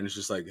guitar, and it's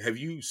just like, have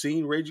you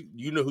seen Rage?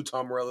 You know who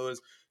Tom Morello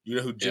is? You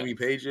know who Jimmy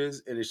Page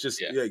is? And it's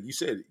just like you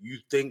said, you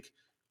think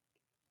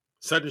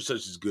such and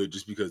such is good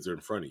just because they're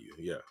in front of you.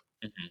 Yeah.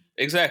 Mm-hmm.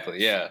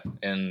 Exactly. Yeah.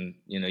 And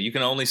you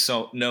can only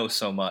know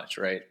so much,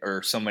 right?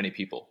 Or so many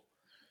people.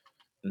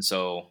 And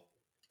so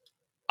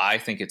I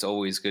think it's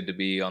always good to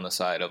be on the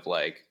side of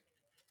like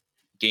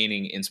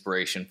gaining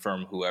inspiration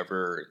from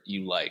whoever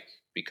you like,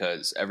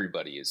 because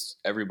everybody's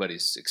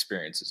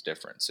experience is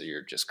different. So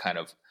you're just kind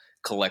of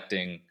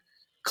collecting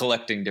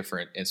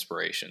different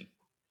inspiration.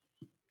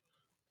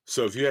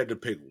 So if you had to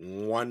pick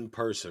one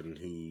person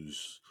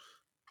who's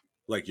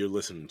like you're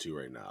listening to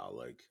right now,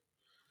 like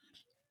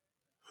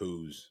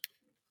who's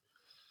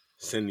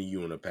sending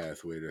you on a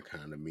pathway to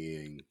kind of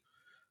being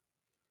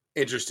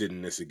interested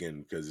in this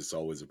again, because it's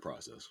always a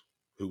process,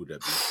 who would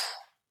that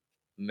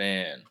be?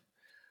 Man.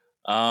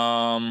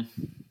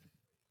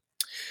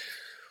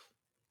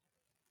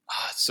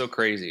 It's so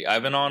crazy.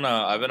 I've been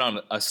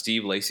on a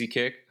Steve Lacy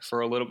kick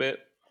for a little bit.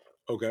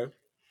 Okay.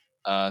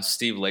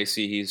 Steve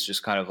Lacy, he's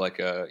just kind of like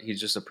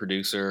he's just a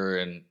producer,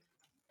 and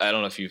I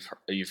don't know if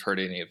you've heard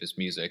any of his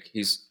music.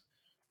 He's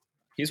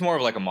more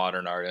of like a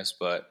modern artist,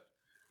 but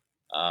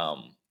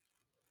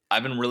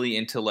I've been really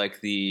into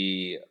like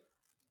the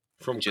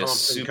from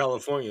Compton,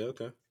 California.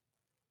 Okay.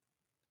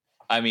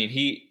 I mean,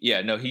 he's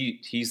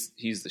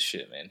the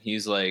shit, man.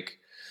 He's like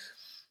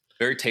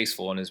very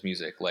tasteful in his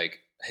music.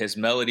 Like his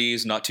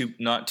melodies, not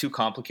too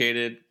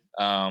complicated.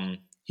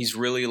 He's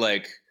really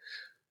like,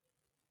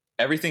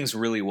 everything's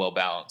really well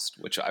balanced,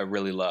 which I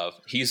really love.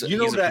 He's a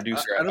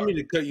producer. I don't mean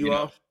to cut you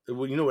off.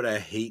 You know what I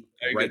hate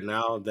right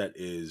now that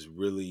is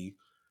really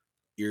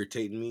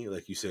irritating me?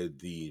 Like you said,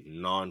 the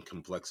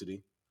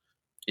non-complexity.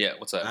 Yeah,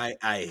 what's that?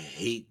 I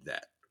hate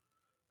that.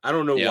 I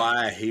don't know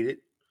why I hate it,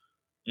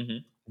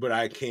 but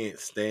I can't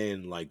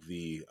stand like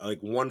the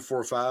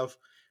 1-4-5.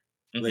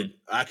 Like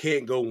I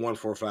can't go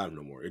 1-4-5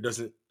 no more. It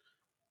doesn't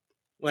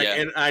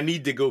and I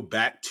need to go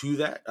back to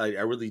that.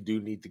 I really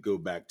do need to go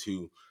back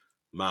to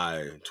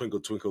my Twinkle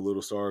Twinkle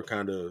Little Star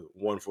kind of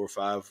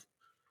 1-4-5.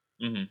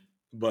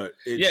 But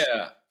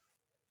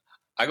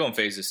I go in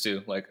phases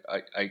too. Like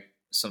I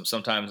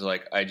sometimes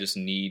like I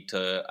need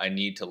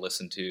to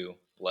listen to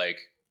like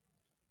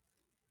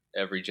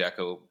every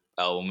Jacko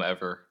album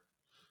ever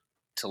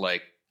to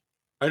like.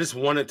 I just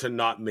want it to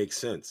not make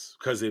sense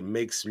because it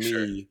makes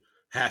me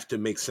have to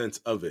make sense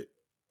of it.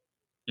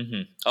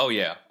 Oh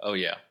yeah.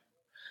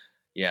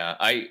 Yeah.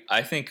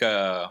 I think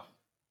I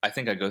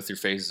go through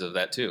phases of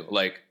that too.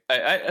 Like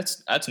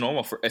that's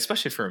normal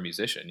especially for a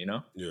musician,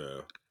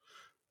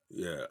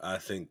 Yeah. I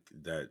think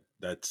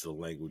that's the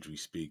language we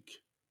speak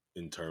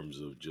in terms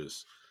of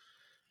just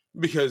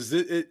because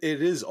it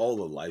is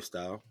all a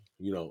lifestyle.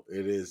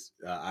 It is.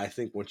 I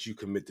think once you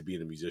commit to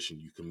being a musician,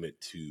 you commit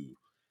to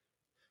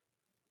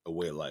a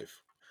way of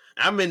life.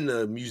 I'm in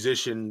the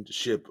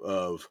musicianship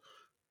of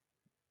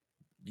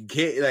you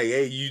can't like,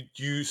 hey,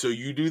 you so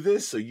you do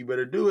this, so you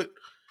better do it.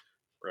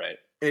 Right.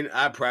 And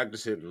I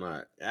practice it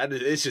and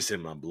it's just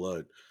in my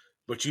blood.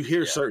 But you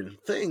hear certain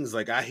things,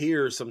 like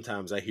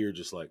sometimes I hear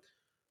just like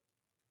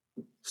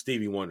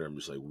Stevie Wonder. I'm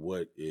just like,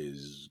 what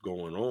is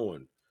going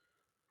on?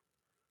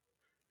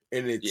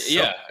 And it's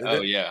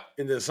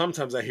and then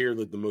sometimes I hear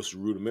like the most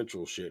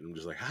rudimental shit. And I'm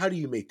just like, how do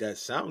you make that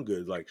sound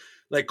good? Like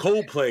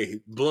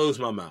Coldplay blows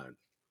my mind.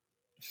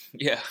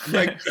 Yeah,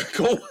 like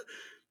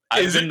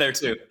I've been there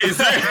too. Is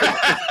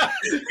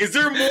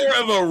there more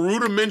of a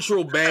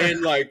rudimental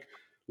band? Like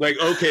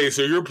okay,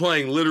 so you're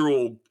playing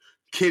literal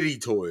kitty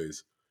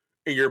toys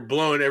and you're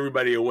blowing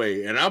everybody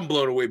away, and I'm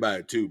blown away by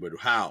it too. But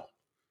how?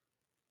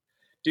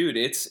 Dude,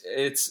 it's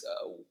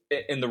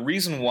and the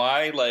reason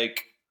why,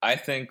 like, I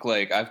think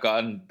like I've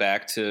gotten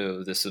back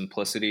to the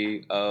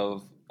simplicity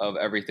of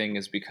everything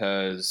is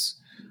because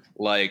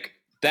like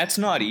that's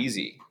not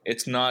easy.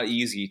 It's not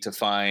easy to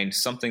find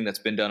something that's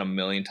been done a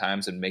million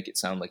times and make it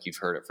sound like you've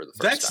heard it for the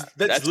first time.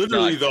 That's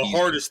literally the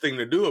hardest thing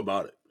to do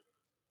about it.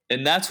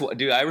 And that's what,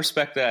 dude, I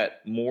respect that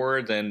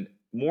more than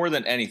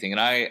anything. And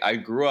I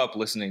grew up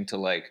listening to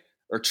like,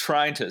 or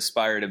trying to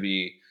aspire to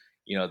be,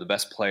 you know, the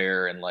best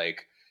player and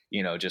like,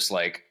 you know, just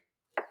like,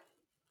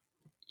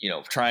 you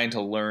know, trying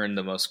to learn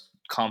the most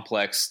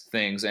complex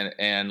things.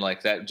 And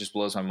like, that just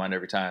blows my mind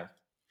every time.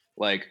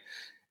 Like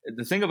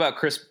the thing about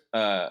Chris,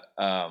 oh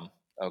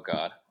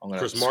God, I'm going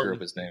to screw up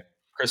his name.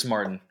 Chris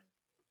Martin.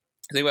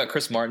 The thing about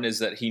Chris Martin is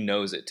that he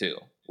knows it too.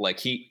 Like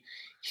he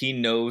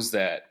knows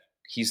that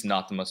he's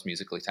not the most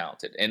musically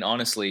talented. And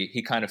honestly,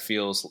 he kind of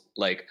feels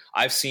like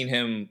I've seen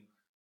him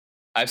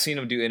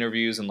do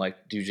interviews and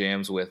like do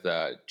jams with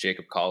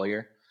Jacob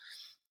Collier.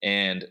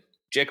 And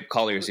Jacob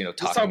Collier is, you know,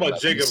 talking about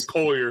Jacob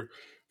Collier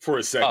for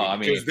a second.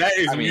 Because that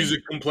is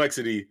music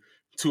complexity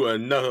to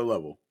another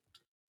level.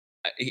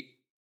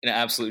 An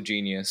absolute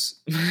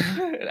genius.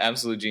 An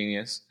absolute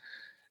genius.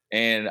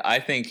 And I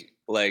think,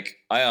 like,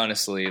 I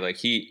honestly, like,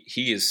 he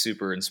is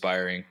super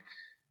inspiring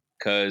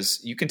because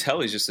you can tell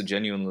he's just a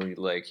genuinely,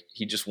 like,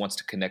 he just wants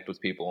to connect with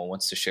people and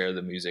wants to share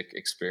the music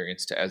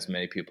experience to as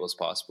many people as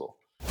possible.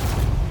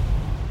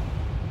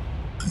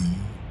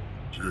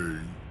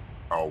 DJ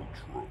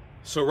Outro.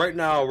 So right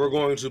now we're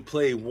going to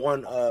play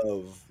one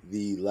of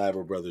the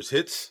Laver Brothers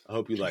hits. I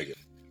hope you like it.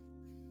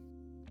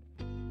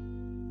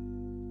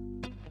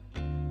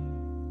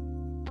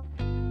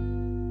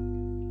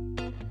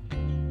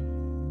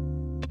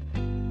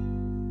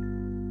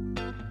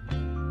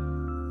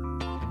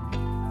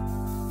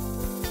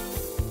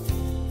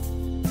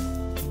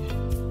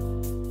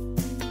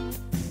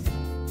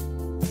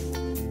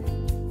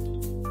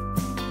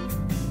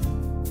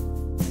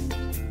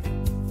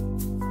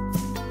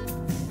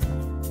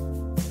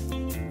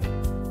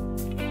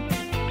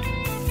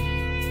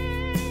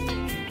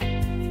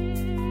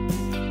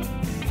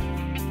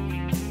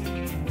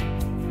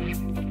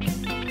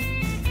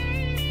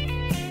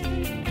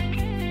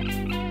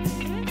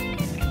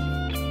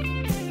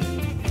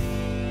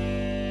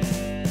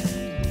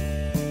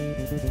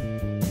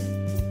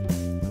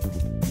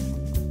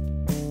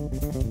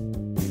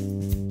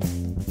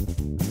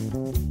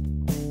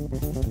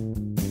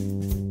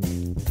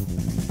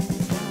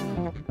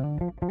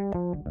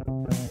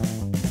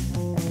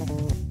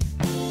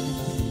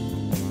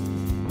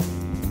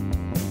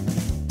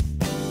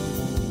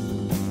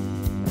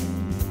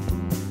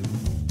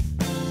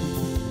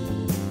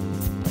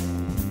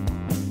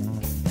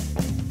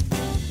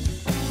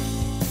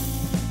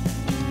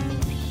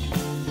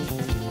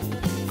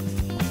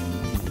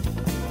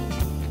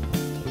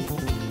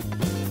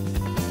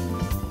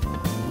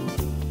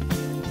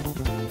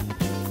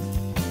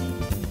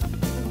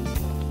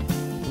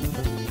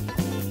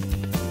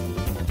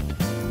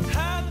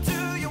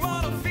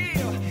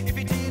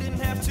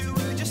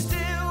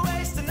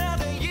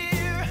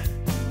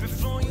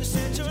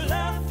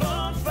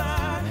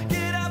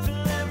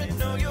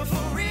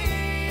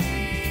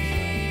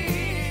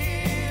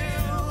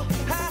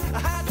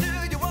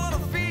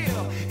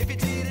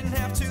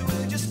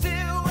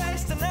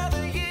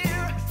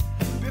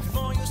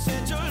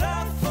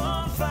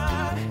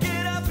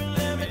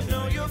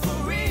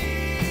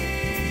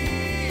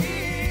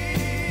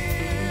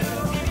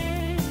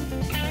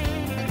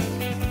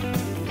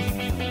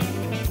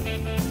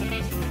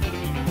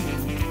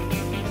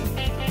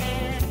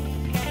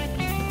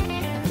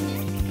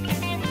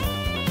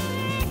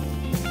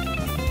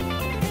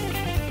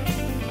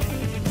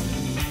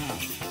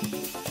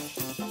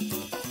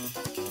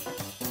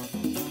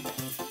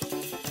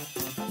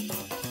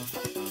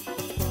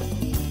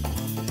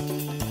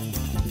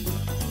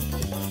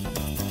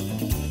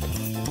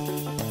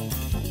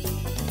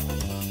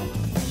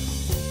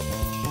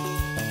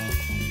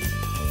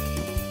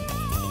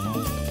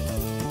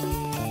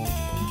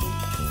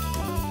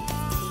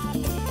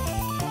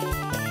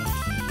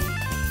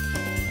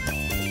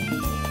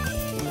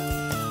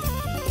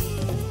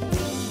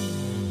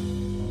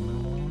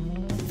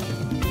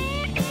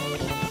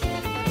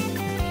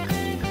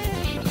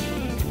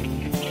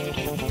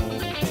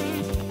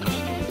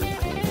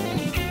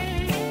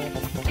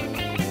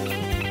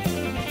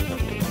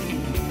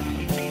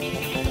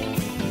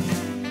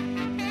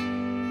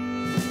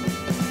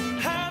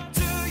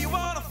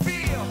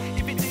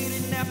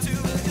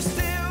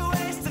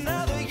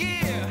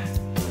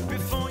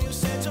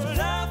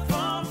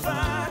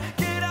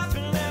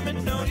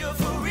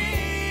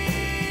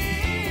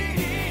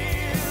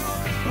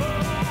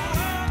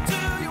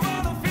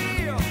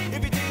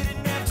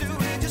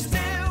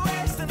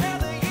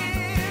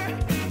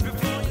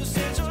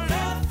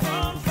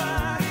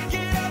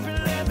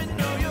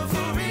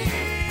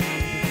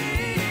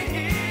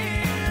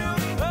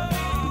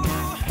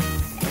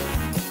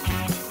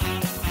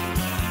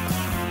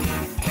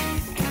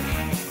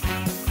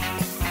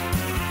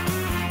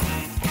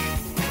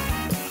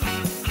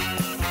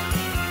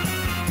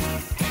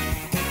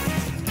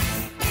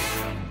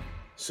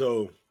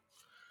 So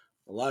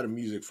a lot of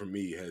music for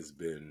me has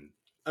been.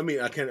 I mean,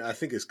 I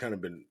think it's kind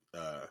of been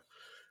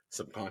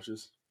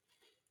subconscious.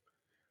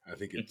 I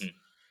think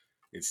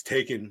it's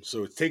taken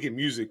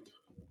music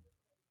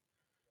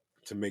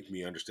to make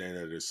me understand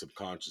that it's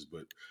subconscious,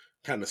 but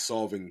kind of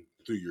solving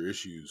through your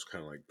issues,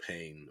 kind of like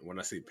pain. When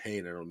I say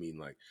pain, I don't mean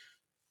like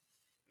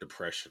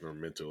depression or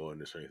mental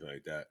illness or anything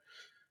like that.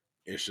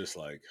 It's just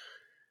like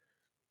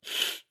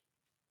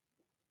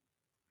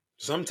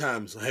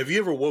sometimes have you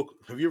ever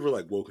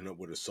like woken up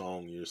with a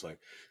song and you're just like,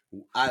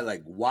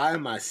 why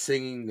am I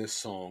singing this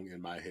song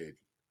in my head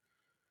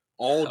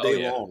all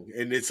day long?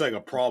 And it's like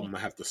a problem I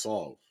have to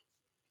solve.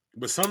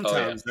 But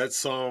sometimes that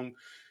song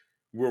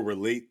will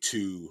relate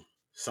to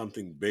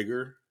something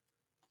bigger.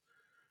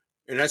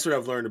 And that's what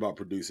I've learned about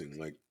producing.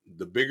 Like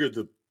the bigger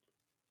the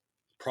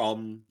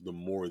problem, the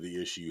more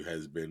the issue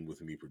has been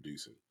with me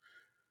producing.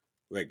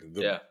 Like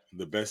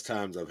the best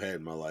times I've had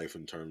in my life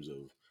in terms of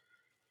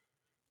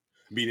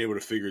being able to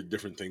figure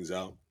different things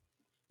out,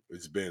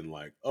 it's been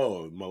like,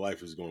 oh, my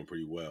life is going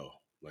pretty well.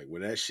 Like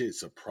when that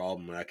shit's a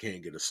problem and I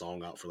can't get a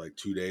song out for like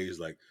 2 days,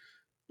 like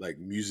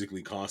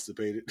musically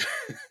constipated.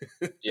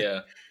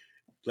 Yeah.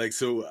 Like,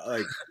 so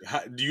like,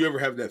 do you ever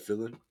have that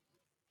feeling?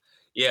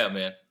 Yeah,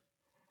 man.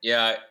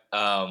 Yeah.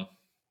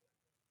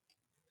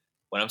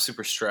 When I'm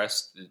super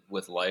stressed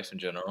with life in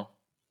general,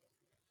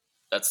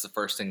 that's the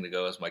first thing to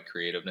go is my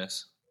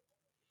creativeness.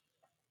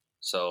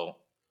 So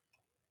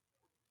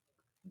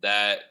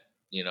that,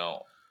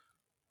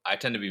 I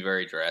tend to be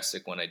very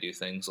drastic when I do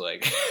things,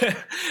 like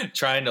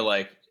trying to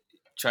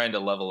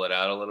level it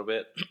out a little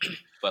bit.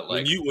 But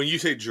like when you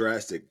say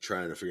drastic,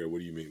 trying to figure out, what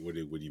do you mean? What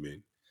do you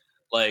mean?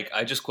 Like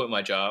I just quit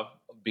my job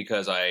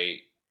because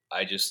I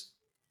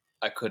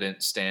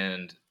couldn't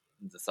stand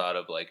the thought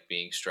of like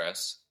being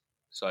stressed.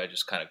 So I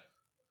just kind of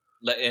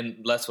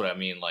and that's what I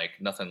mean. Like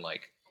nothing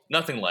like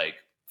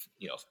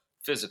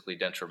physically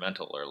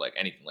detrimental or like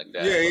anything like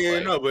that.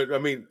 Yeah, but I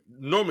mean,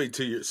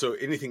 normally so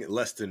anything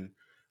less than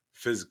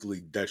physically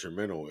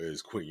detrimental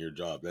is quitting your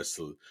job. That's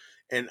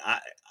and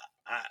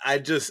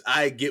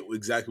I get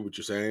exactly what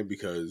you're saying,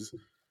 because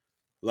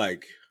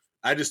like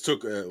I just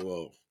took I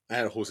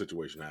had a whole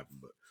situation happen,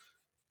 but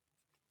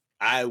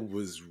I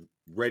was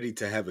ready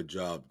to have a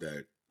job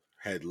that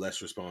had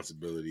less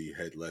responsibility,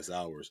 had less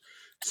hours,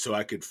 so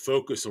I could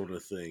focus on a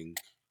thing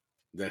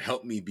that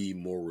helped me be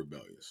more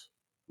rebellious,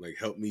 like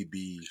help me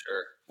be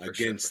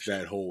against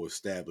that whole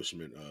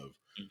establishment of,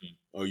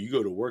 oh, you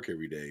go to work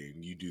every day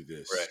and you do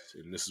this,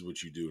 and this is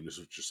what you do, and this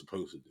is what you're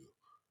supposed to do.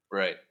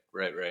 Right.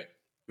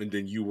 And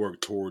then you work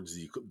towards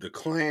the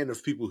clan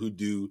of people who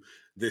do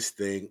this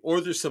thing,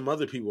 or there's some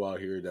other people out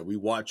here that we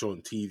watch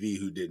on TV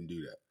who didn't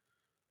do that.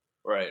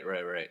 Right.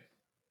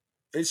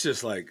 It's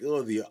just like,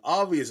 oh, the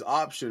obvious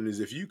option is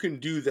if you can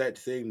do that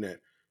thing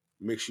that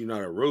makes you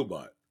not a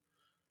robot,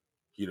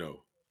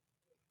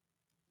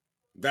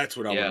 that's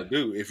what I want to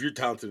do. If you're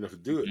talented enough to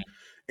do it.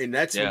 And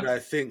that's what I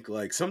think,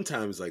 like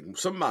sometimes, like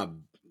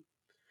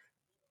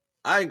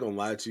I ain't gonna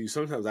lie to you,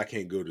 sometimes I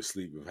can't go to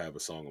sleep if I have a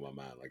song on my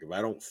mind. Like if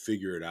I don't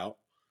figure it out.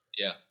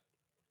 Yeah.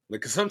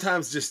 Like, 'cause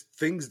sometimes just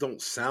things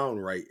don't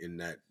sound right in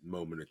that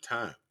moment of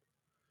time.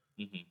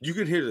 You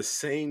can hear the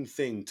same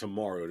thing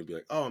tomorrow and be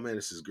like, oh man,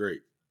 this is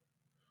great.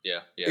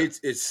 Yeah.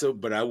 It's so,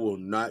 but I will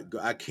not go,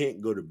 I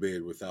can't go to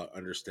bed without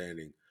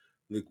understanding,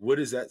 like, what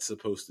is that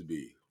supposed to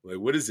be? Like,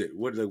 what is it?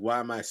 Why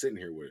am I sitting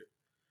here with it?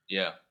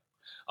 Yeah.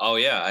 Oh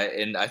yeah.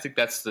 And I think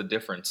that's the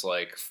difference,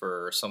 like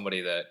for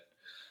somebody that,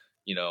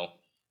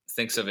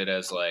 thinks of it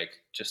as like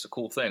just a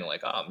cool thing,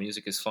 like,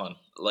 music is fun.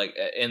 Like,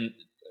 and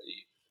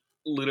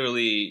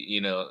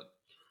literally,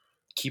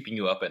 keeping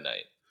you up at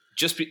night,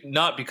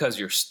 not because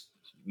you're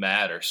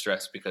mad or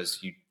stressed, because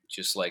you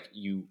just like,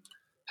 you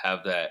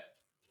have that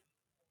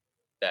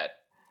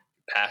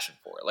passion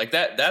for it. Like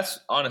that's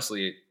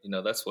honestly,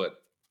 that's what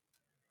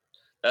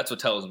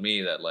tells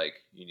me that like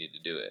you need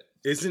to do it.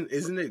 Isn't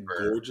it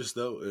gorgeous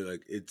though?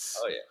 Like it's,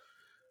 oh yeah.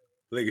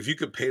 Like if you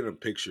could paint a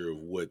picture of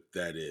what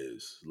that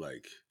is,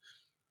 like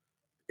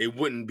it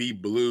wouldn't be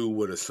blue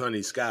with a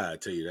sunny sky, I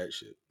tell you that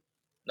shit.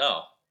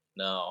 No.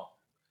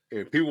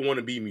 And people want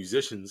to be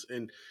musicians,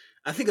 and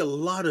I think a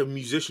lot of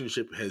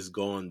musicianship has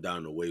gone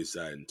down the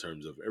wayside in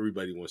terms of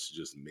everybody wants to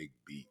just make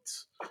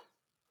beats.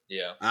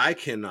 Yeah. I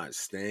cannot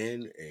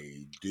stand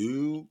a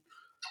dude,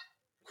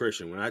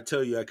 Christian, when I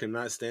tell you I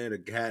cannot stand a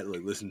cat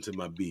like listen to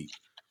my beat.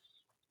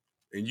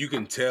 And you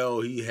can tell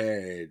he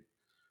had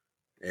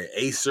an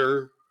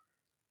Acer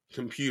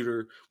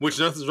computer, which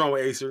nothing's wrong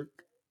with Acer.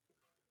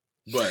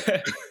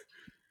 But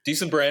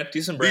decent brand.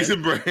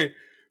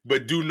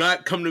 But do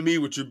not come to me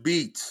with your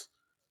beats.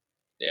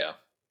 Yeah.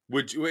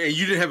 And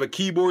you didn't have a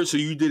keyboard, so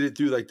you did it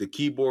through like the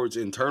keyboard's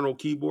internal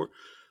keyboard.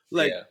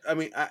 Like, I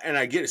mean,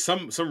 I get it.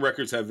 Some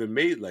records have been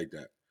made like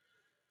that.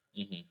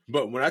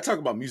 But when I talk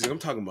about music, I'm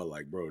talking about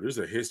like, bro, there's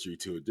a history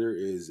to it. There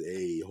is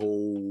a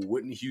whole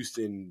Whitney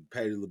Houston,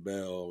 Patti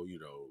LaBelle,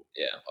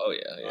 Yeah. Oh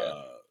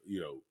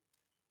yeah.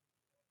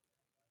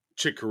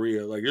 Chick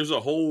Corea. Like, there's a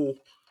whole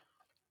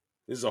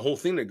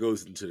thing that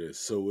goes into this.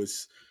 So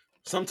it's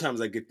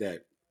sometimes I get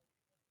that.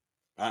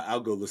 I'll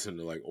go listen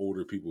to like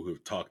older people who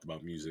have talked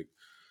about music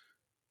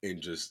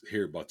and just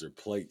hear about their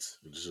plates.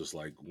 It's just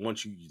like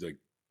once you like,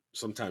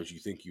 sometimes you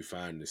think you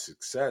find the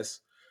success,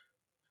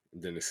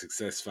 and then the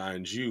success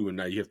finds you, and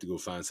now you have to go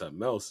find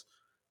something else,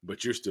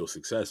 but you're still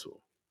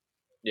successful.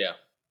 Yeah.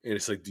 And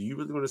it's like, do you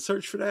really want to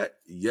search for that?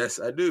 Yes,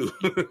 I do.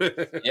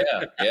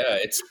 yeah.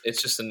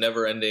 It's just a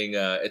never ending.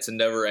 It's a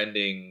never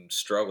ending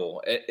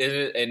struggle,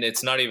 and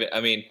it's not even.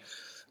 I mean,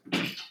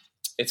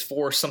 it's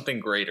for something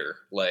greater.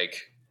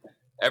 Like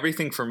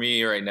everything for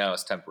me right now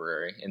is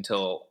temporary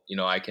until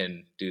I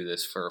can do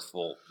this for a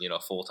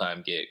full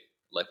time gig,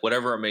 like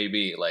whatever it may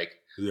be. Like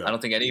I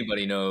don't think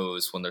anybody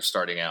knows when they're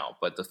starting out,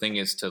 but the thing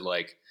is to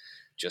like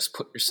just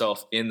put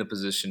yourself in the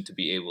position to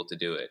be able to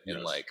do it,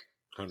 and like.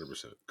 100%.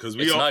 Because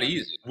it's not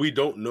easy. We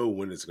don't know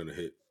when it's going to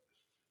hit.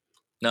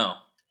 No.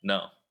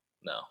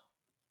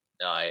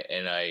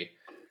 I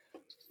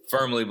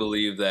firmly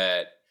believe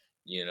that,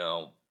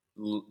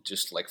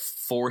 just like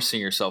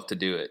forcing yourself to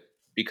do it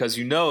because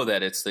that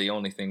it's the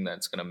only thing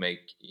that's going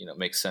to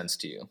make sense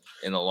to you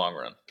in the long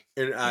run.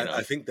 And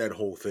I think that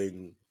whole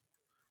thing,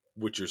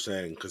 what you're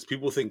saying, because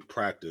people think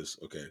practice,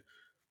 okay,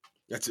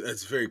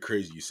 that's very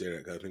crazy you say that,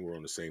 because I think we're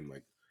on the same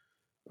like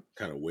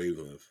kind of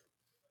wavelength.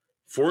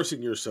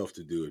 Forcing yourself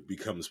to do it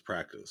becomes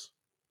practice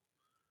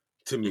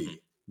to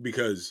me,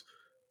 because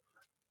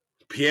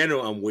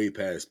piano, I'm way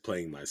past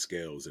playing my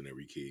scales in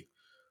every key.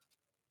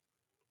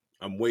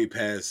 I'm way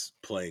past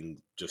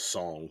playing just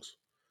songs.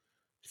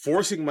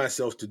 Forcing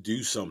myself to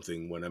do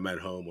something when I'm at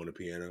home on a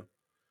piano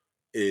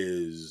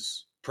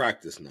is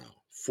practice now.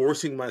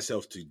 Forcing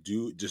myself to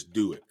just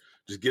do it.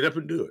 Just get up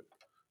and do it.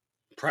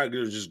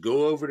 Practice, just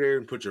go over there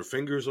and put your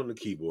fingers on the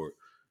keyboard.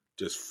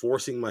 Just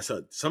forcing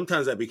myself.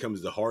 Sometimes that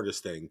becomes the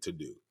hardest thing to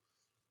do.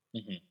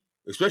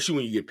 Especially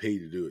when you get paid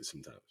to do it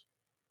sometimes.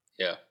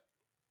 Yeah.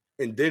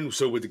 And then,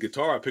 so with the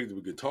guitar, I picked up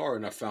a guitar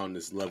and I found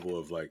this level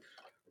of like,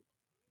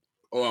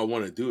 oh, I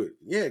want to do it.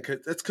 Yeah,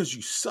 that's because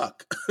you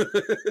suck.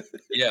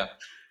 Yeah.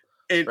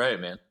 And,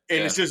 right, man.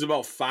 And it's just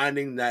about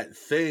finding that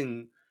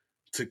thing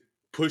to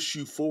push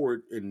you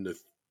forward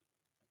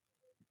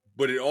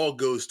but it all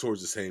goes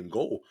towards the same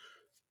goal.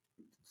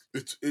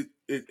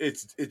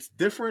 It's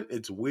different.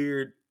 It's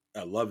weird.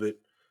 I love it.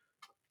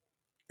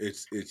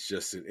 It's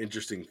just an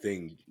interesting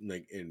thing.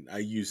 Like, and I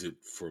use it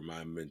for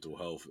my mental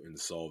health and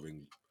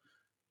solving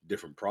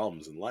different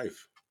problems in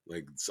life.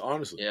 Like, it's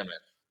honestly. Yeah, man.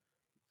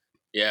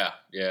 Yeah,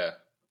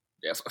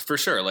 for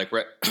sure. Like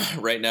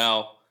right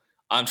now,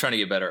 I'm trying to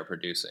get better at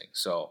producing.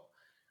 So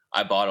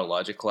I bought a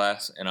Logic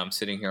class, and I'm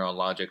sitting here on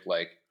Logic,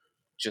 like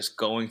just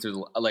going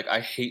through. Like I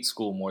hate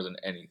school more than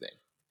anything.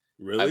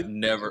 Really? I've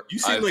never. You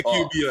seem like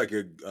you'd be like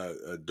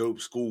a dope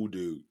school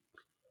dude.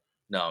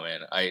 No,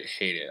 man, I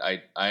hate it.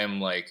 I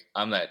am like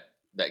I'm that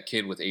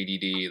kid with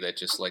ADD that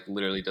just like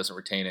literally doesn't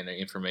retain any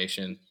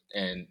information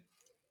and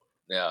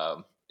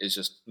is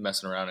just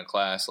messing around in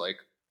class, like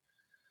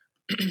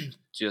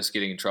just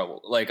getting in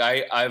trouble. Like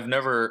I've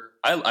never.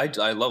 I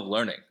love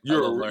learning.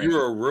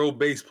 You're a real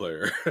bass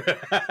player.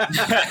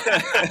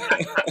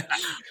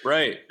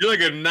 Right. You're like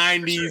a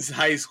 90s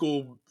high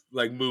school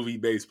like movie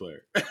bass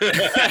player.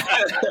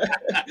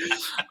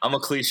 I'm a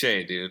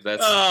cliche, dude.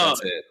 That's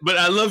it. But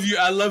I love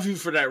you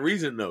for that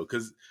reason though,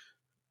 because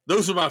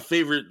those are my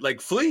favorite,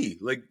 like Flea.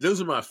 Like those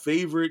are my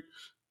favorite,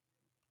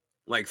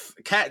 like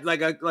cat.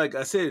 Like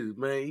I said,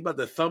 man, he about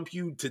to thump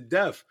you to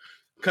death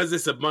because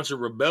it's a bunch of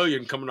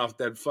rebellion coming off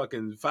that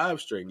fucking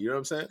 5-string. You know what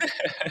I'm saying?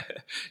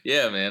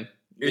 Yeah, man.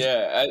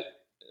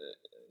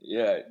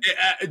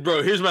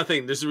 Bro, here's my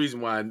thing. This is the reason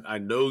why I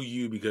know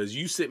you, because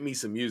you sent me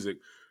some music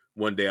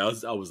one day. I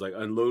was like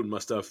unloading my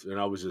stuff, and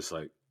I was just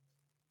like,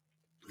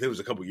 it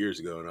was a couple years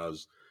ago, and I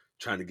was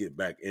trying to get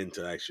back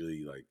into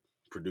actually like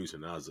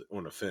producing. I was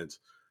on the fence,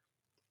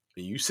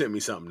 and you sent me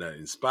something that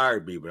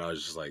inspired me, but I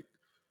was just like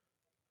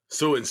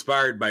so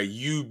inspired by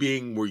you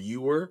being where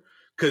you were,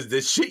 because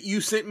the shit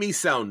you sent me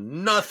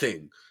sound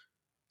nothing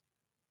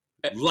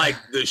like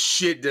the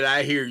shit that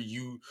I hear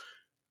you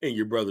and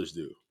your brothers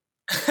do.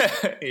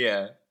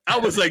 Yeah. I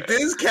was like,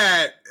 this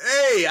cat,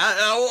 hey,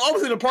 I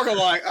was in the parking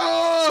lot like,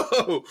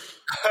 oh.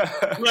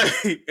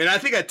 Like, and I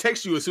think I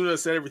texted you as soon as I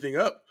set everything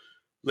up.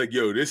 Like,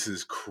 yo, this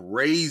is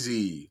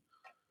crazy.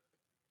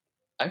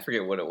 I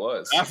forget what it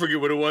was. I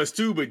forget what it was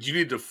too, but you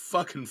need to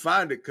fucking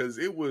find it, because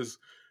it was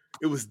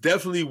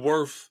definitely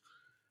worth.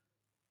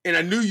 And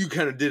I knew you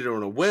kind of did it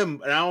on a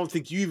whim, and I don't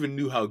think you even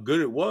knew how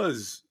good it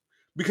was,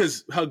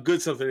 because how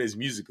good something is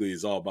musically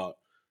is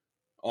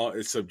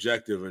it's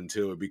subjective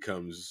until it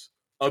becomes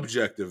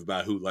objective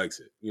by who likes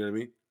it. You know what I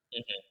mean?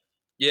 Mm-hmm.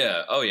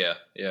 Yeah. Oh yeah.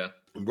 Yeah.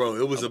 Bro,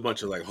 it was a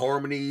bunch of like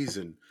harmonies,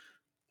 and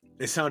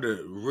it sounded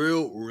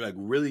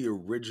really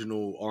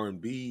original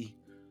R&B,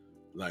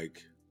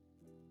 like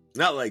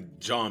not like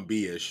John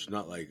B-ish,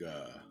 not like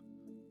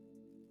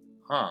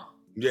Huh.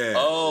 Yeah.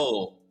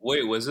 Oh,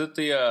 wait, was it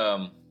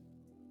the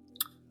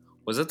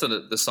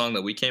song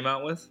that we came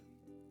out with?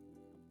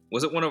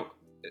 Was it one of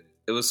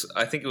it was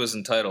I think it was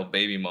entitled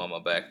Baby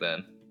Mama back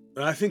then.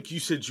 I think you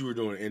said you were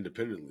doing it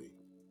independently.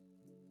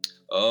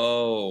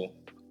 Oh.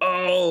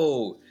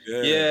 Oh,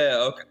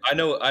 yeah. Okay, I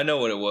know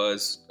what it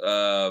was.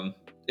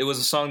 It was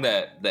a song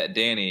that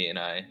Danny and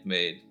I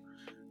made.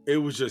 It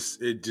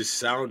just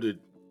sounded.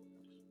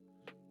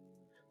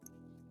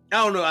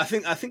 I don't know. I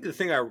think the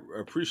thing I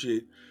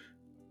appreciate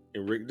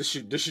in Rick, this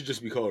should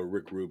just be called a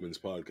Rick Rubin's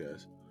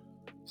podcast.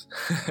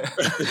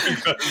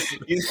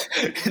 He's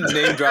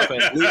name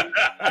dropping.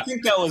 I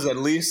think that was at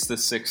least the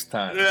 6th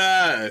time.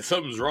 Yeah,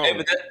 something's wrong.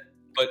 Hey,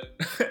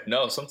 but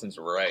no, something's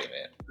right,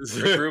 man.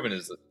 Rick Rubin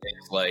is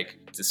like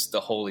just the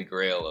holy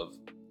grail of.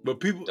 But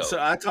people. Dope. So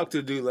I talked to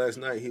a dude last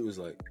night. He's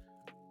like,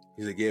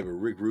 yeah, but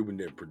Rick Rubin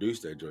didn't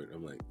produce that joint.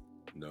 I'm like,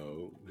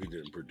 no, he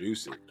didn't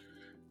produce it.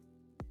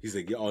 He's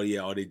like, all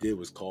they did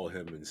was call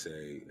him and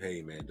say,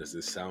 hey, man, does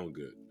this sound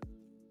good?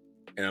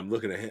 And I'm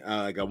looking at him,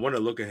 I want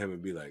to look at him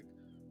and be like,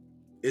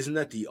 isn't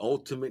that the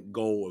ultimate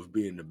goal of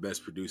being the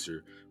best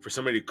producer? For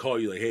somebody to call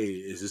you like, hey,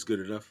 is this good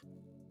enough?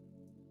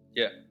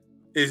 Yeah.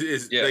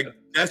 Yeah. Like,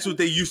 that's what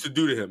they used to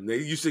do to him. They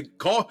used to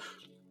call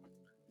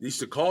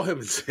him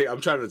and say, I'm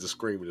trying not to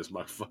scream in this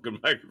my fucking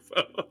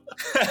microphone.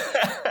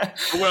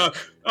 Well,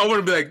 I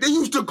want to be like, they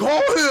used to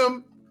call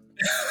him.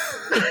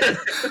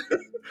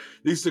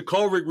 They used to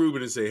call Rick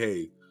Rubin and say,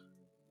 hey,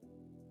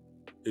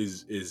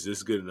 is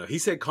this good enough? He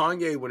said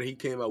Kanye when he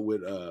came out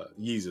with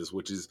Yeezus,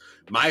 which is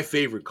my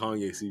favorite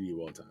Kanye CD of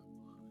all time.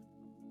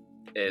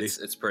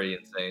 It's pretty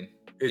insane.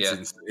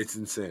 It's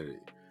insanity.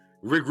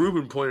 Rick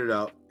Rubin pointed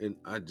out, and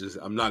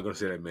I'm not going to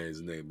say that man's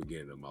name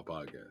again on my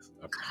podcast.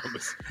 I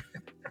promise.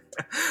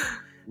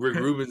 Rick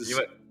Rubin's. You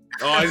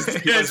might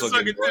as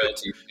well give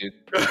royalties, dude.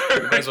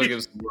 You might as well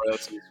give some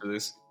royalties for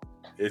this.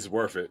 It's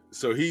worth it.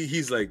 So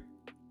he's like,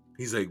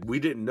 we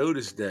didn't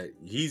notice that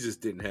Yeezus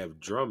didn't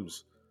have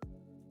drums.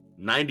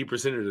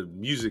 90% of the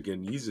music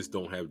in Yeezus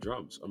don't have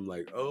drums. I'm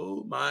like,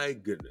 oh my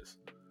goodness.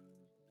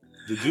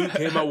 The dude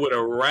came out with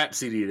a rap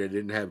CD that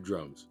didn't have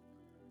drums.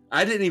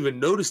 I didn't even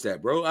notice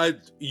that, bro.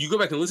 You go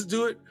back and listen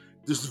to it,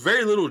 there's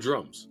very little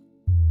drums.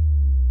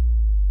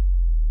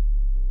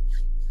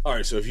 All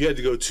right, so if you had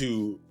to go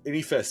to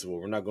any festival,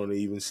 we're not going to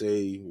even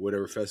say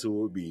whatever festival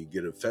it would be,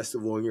 get a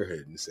festival in your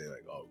head and say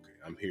like, oh, okay,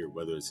 I'm here,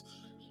 whether it's,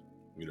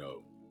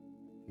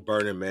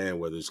 Burning Man,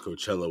 whether it's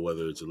Coachella,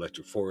 whether it's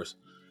Electric Forest.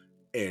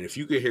 And if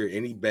you could hear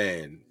any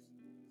band,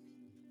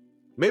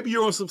 maybe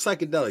you're on some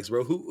psychedelics,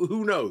 bro.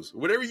 Who knows?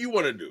 Whatever you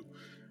want to do.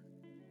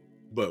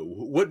 But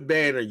what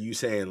band are you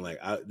saying, like,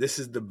 this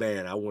is the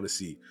band I want to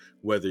see?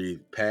 Whether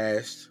it's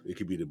past, it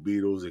could be the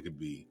Beatles, it could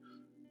be...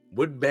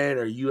 What band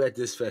are you at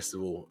this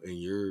festival in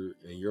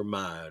your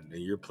mind,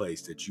 in your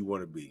place that you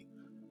want to be?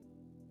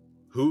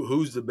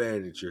 Who's the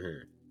band that you're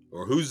hearing?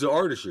 Or who's the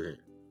artist you're hearing?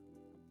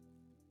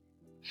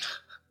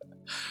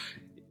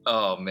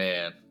 Oh,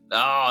 man.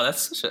 Oh,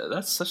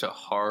 that's such a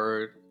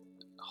hard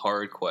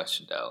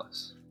question,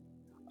 Dallas.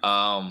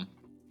 I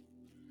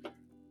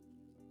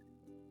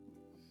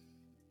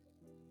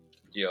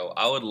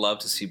would love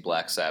to see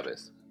Black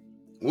Sabbath.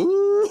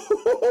 Ooh,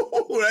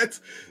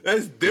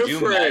 that's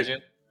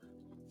different.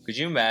 Could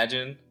you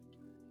imagine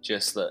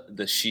just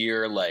the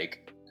sheer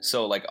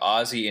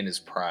Ozzy in his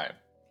prime?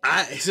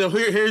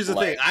 Here's the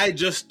thing. I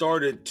just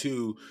started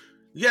to.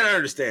 You gotta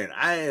understand.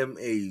 I am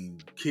a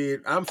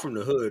kid. I'm from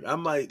the hood. I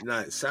might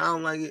not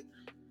sound like it,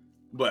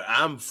 but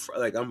I'm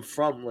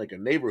from like a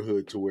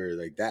neighborhood to where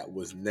like that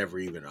was never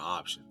even an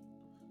option.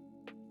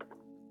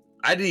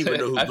 I didn't even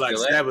know who Black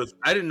Sabbath.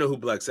 I didn't know who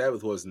Black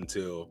Sabbath was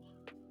until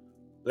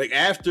like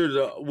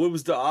after what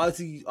was the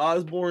Ozzy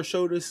Osbourne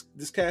show this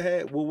cat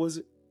had? What was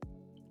it?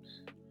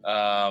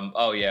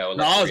 Oh yeah,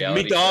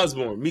 Meet the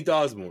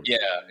Osbourne. Yeah.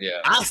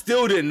 I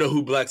still didn't know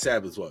who Black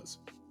Sabbath was.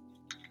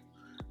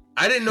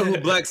 I didn't know who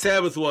Black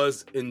Sabbath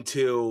was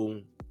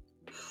until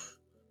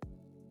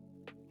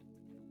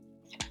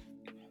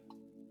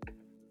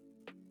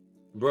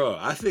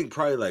I think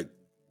probably like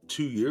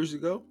 2 years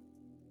ago.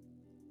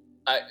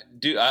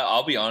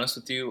 I'll be honest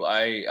with you.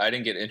 I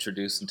didn't get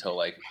introduced until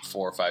like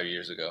 4 or 5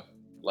 years ago.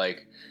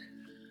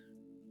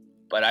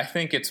 But I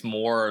think it's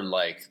more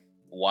like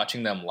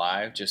watching them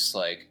live, just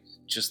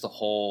the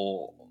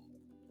whole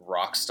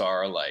rock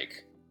star,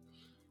 like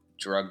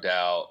drugged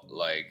out,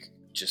 like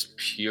just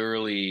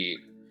purely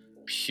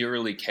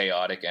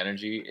chaotic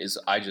energy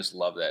I just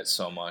love that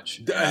so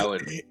much.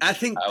 I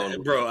think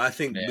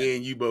me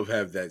and you both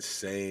have that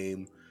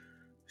same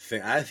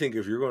thing. I think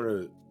if you're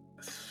going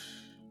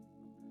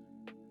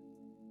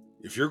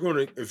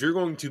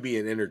to be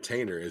an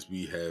entertainer, as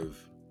we have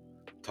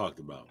talked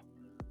about,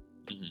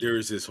 there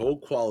is this whole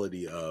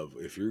quality of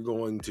if you're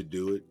going to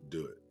do it.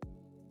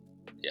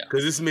 Yeah.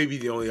 Because this may be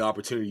the only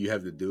opportunity you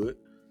have to do it.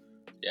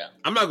 Yeah.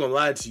 I'm not gonna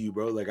lie to you,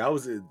 bro. Like I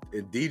was in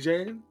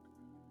DJing.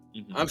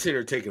 I'm sitting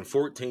there taking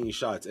 14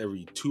 shots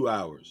every 2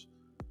 hours.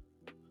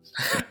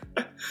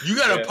 You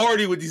gotta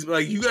party with these,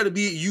 like you gotta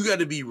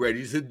be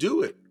ready to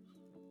do it.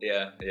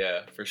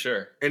 Yeah, for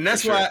sure. And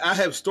that's why I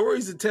have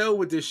stories to tell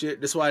with this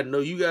shit. That's why I know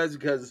you guys,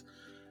 because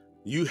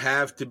you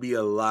have to be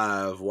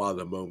alive while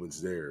the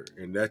moment's there.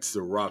 And that's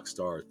the rock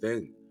star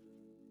thing.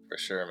 For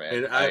sure,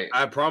 man. And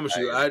I promise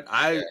you,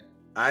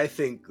 I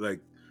think like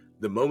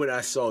the moment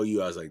I saw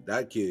you, I was like,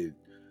 that kid,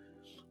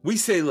 we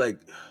say like,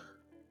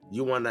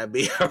 you want to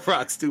be a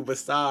rock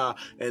superstar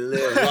and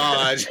live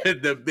large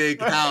in the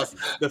big house,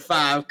 the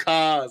 5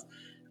 cars.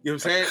 You know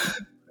what I'm saying?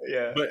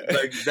 Yeah. But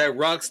like that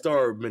rock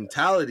star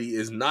mentality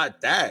is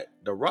not that.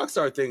 The rock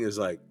star thing is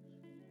like,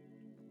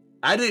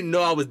 I didn't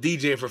know I was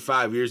DJing for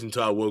 5 years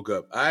until I woke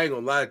up. I ain't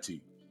gonna lie to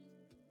you.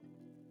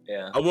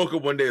 Yeah. I woke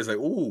up one day, it's like,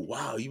 ooh,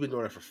 wow, you've been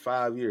doing that for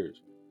 5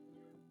 years.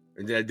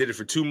 And then I did it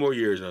for 2 more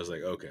years, and I was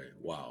like, okay,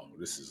 wow,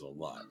 this is a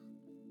lot.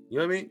 You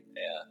know what I mean?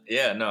 Yeah.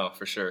 Yeah, no,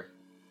 for sure.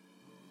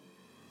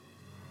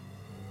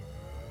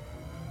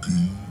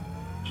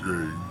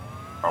 DJ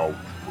out.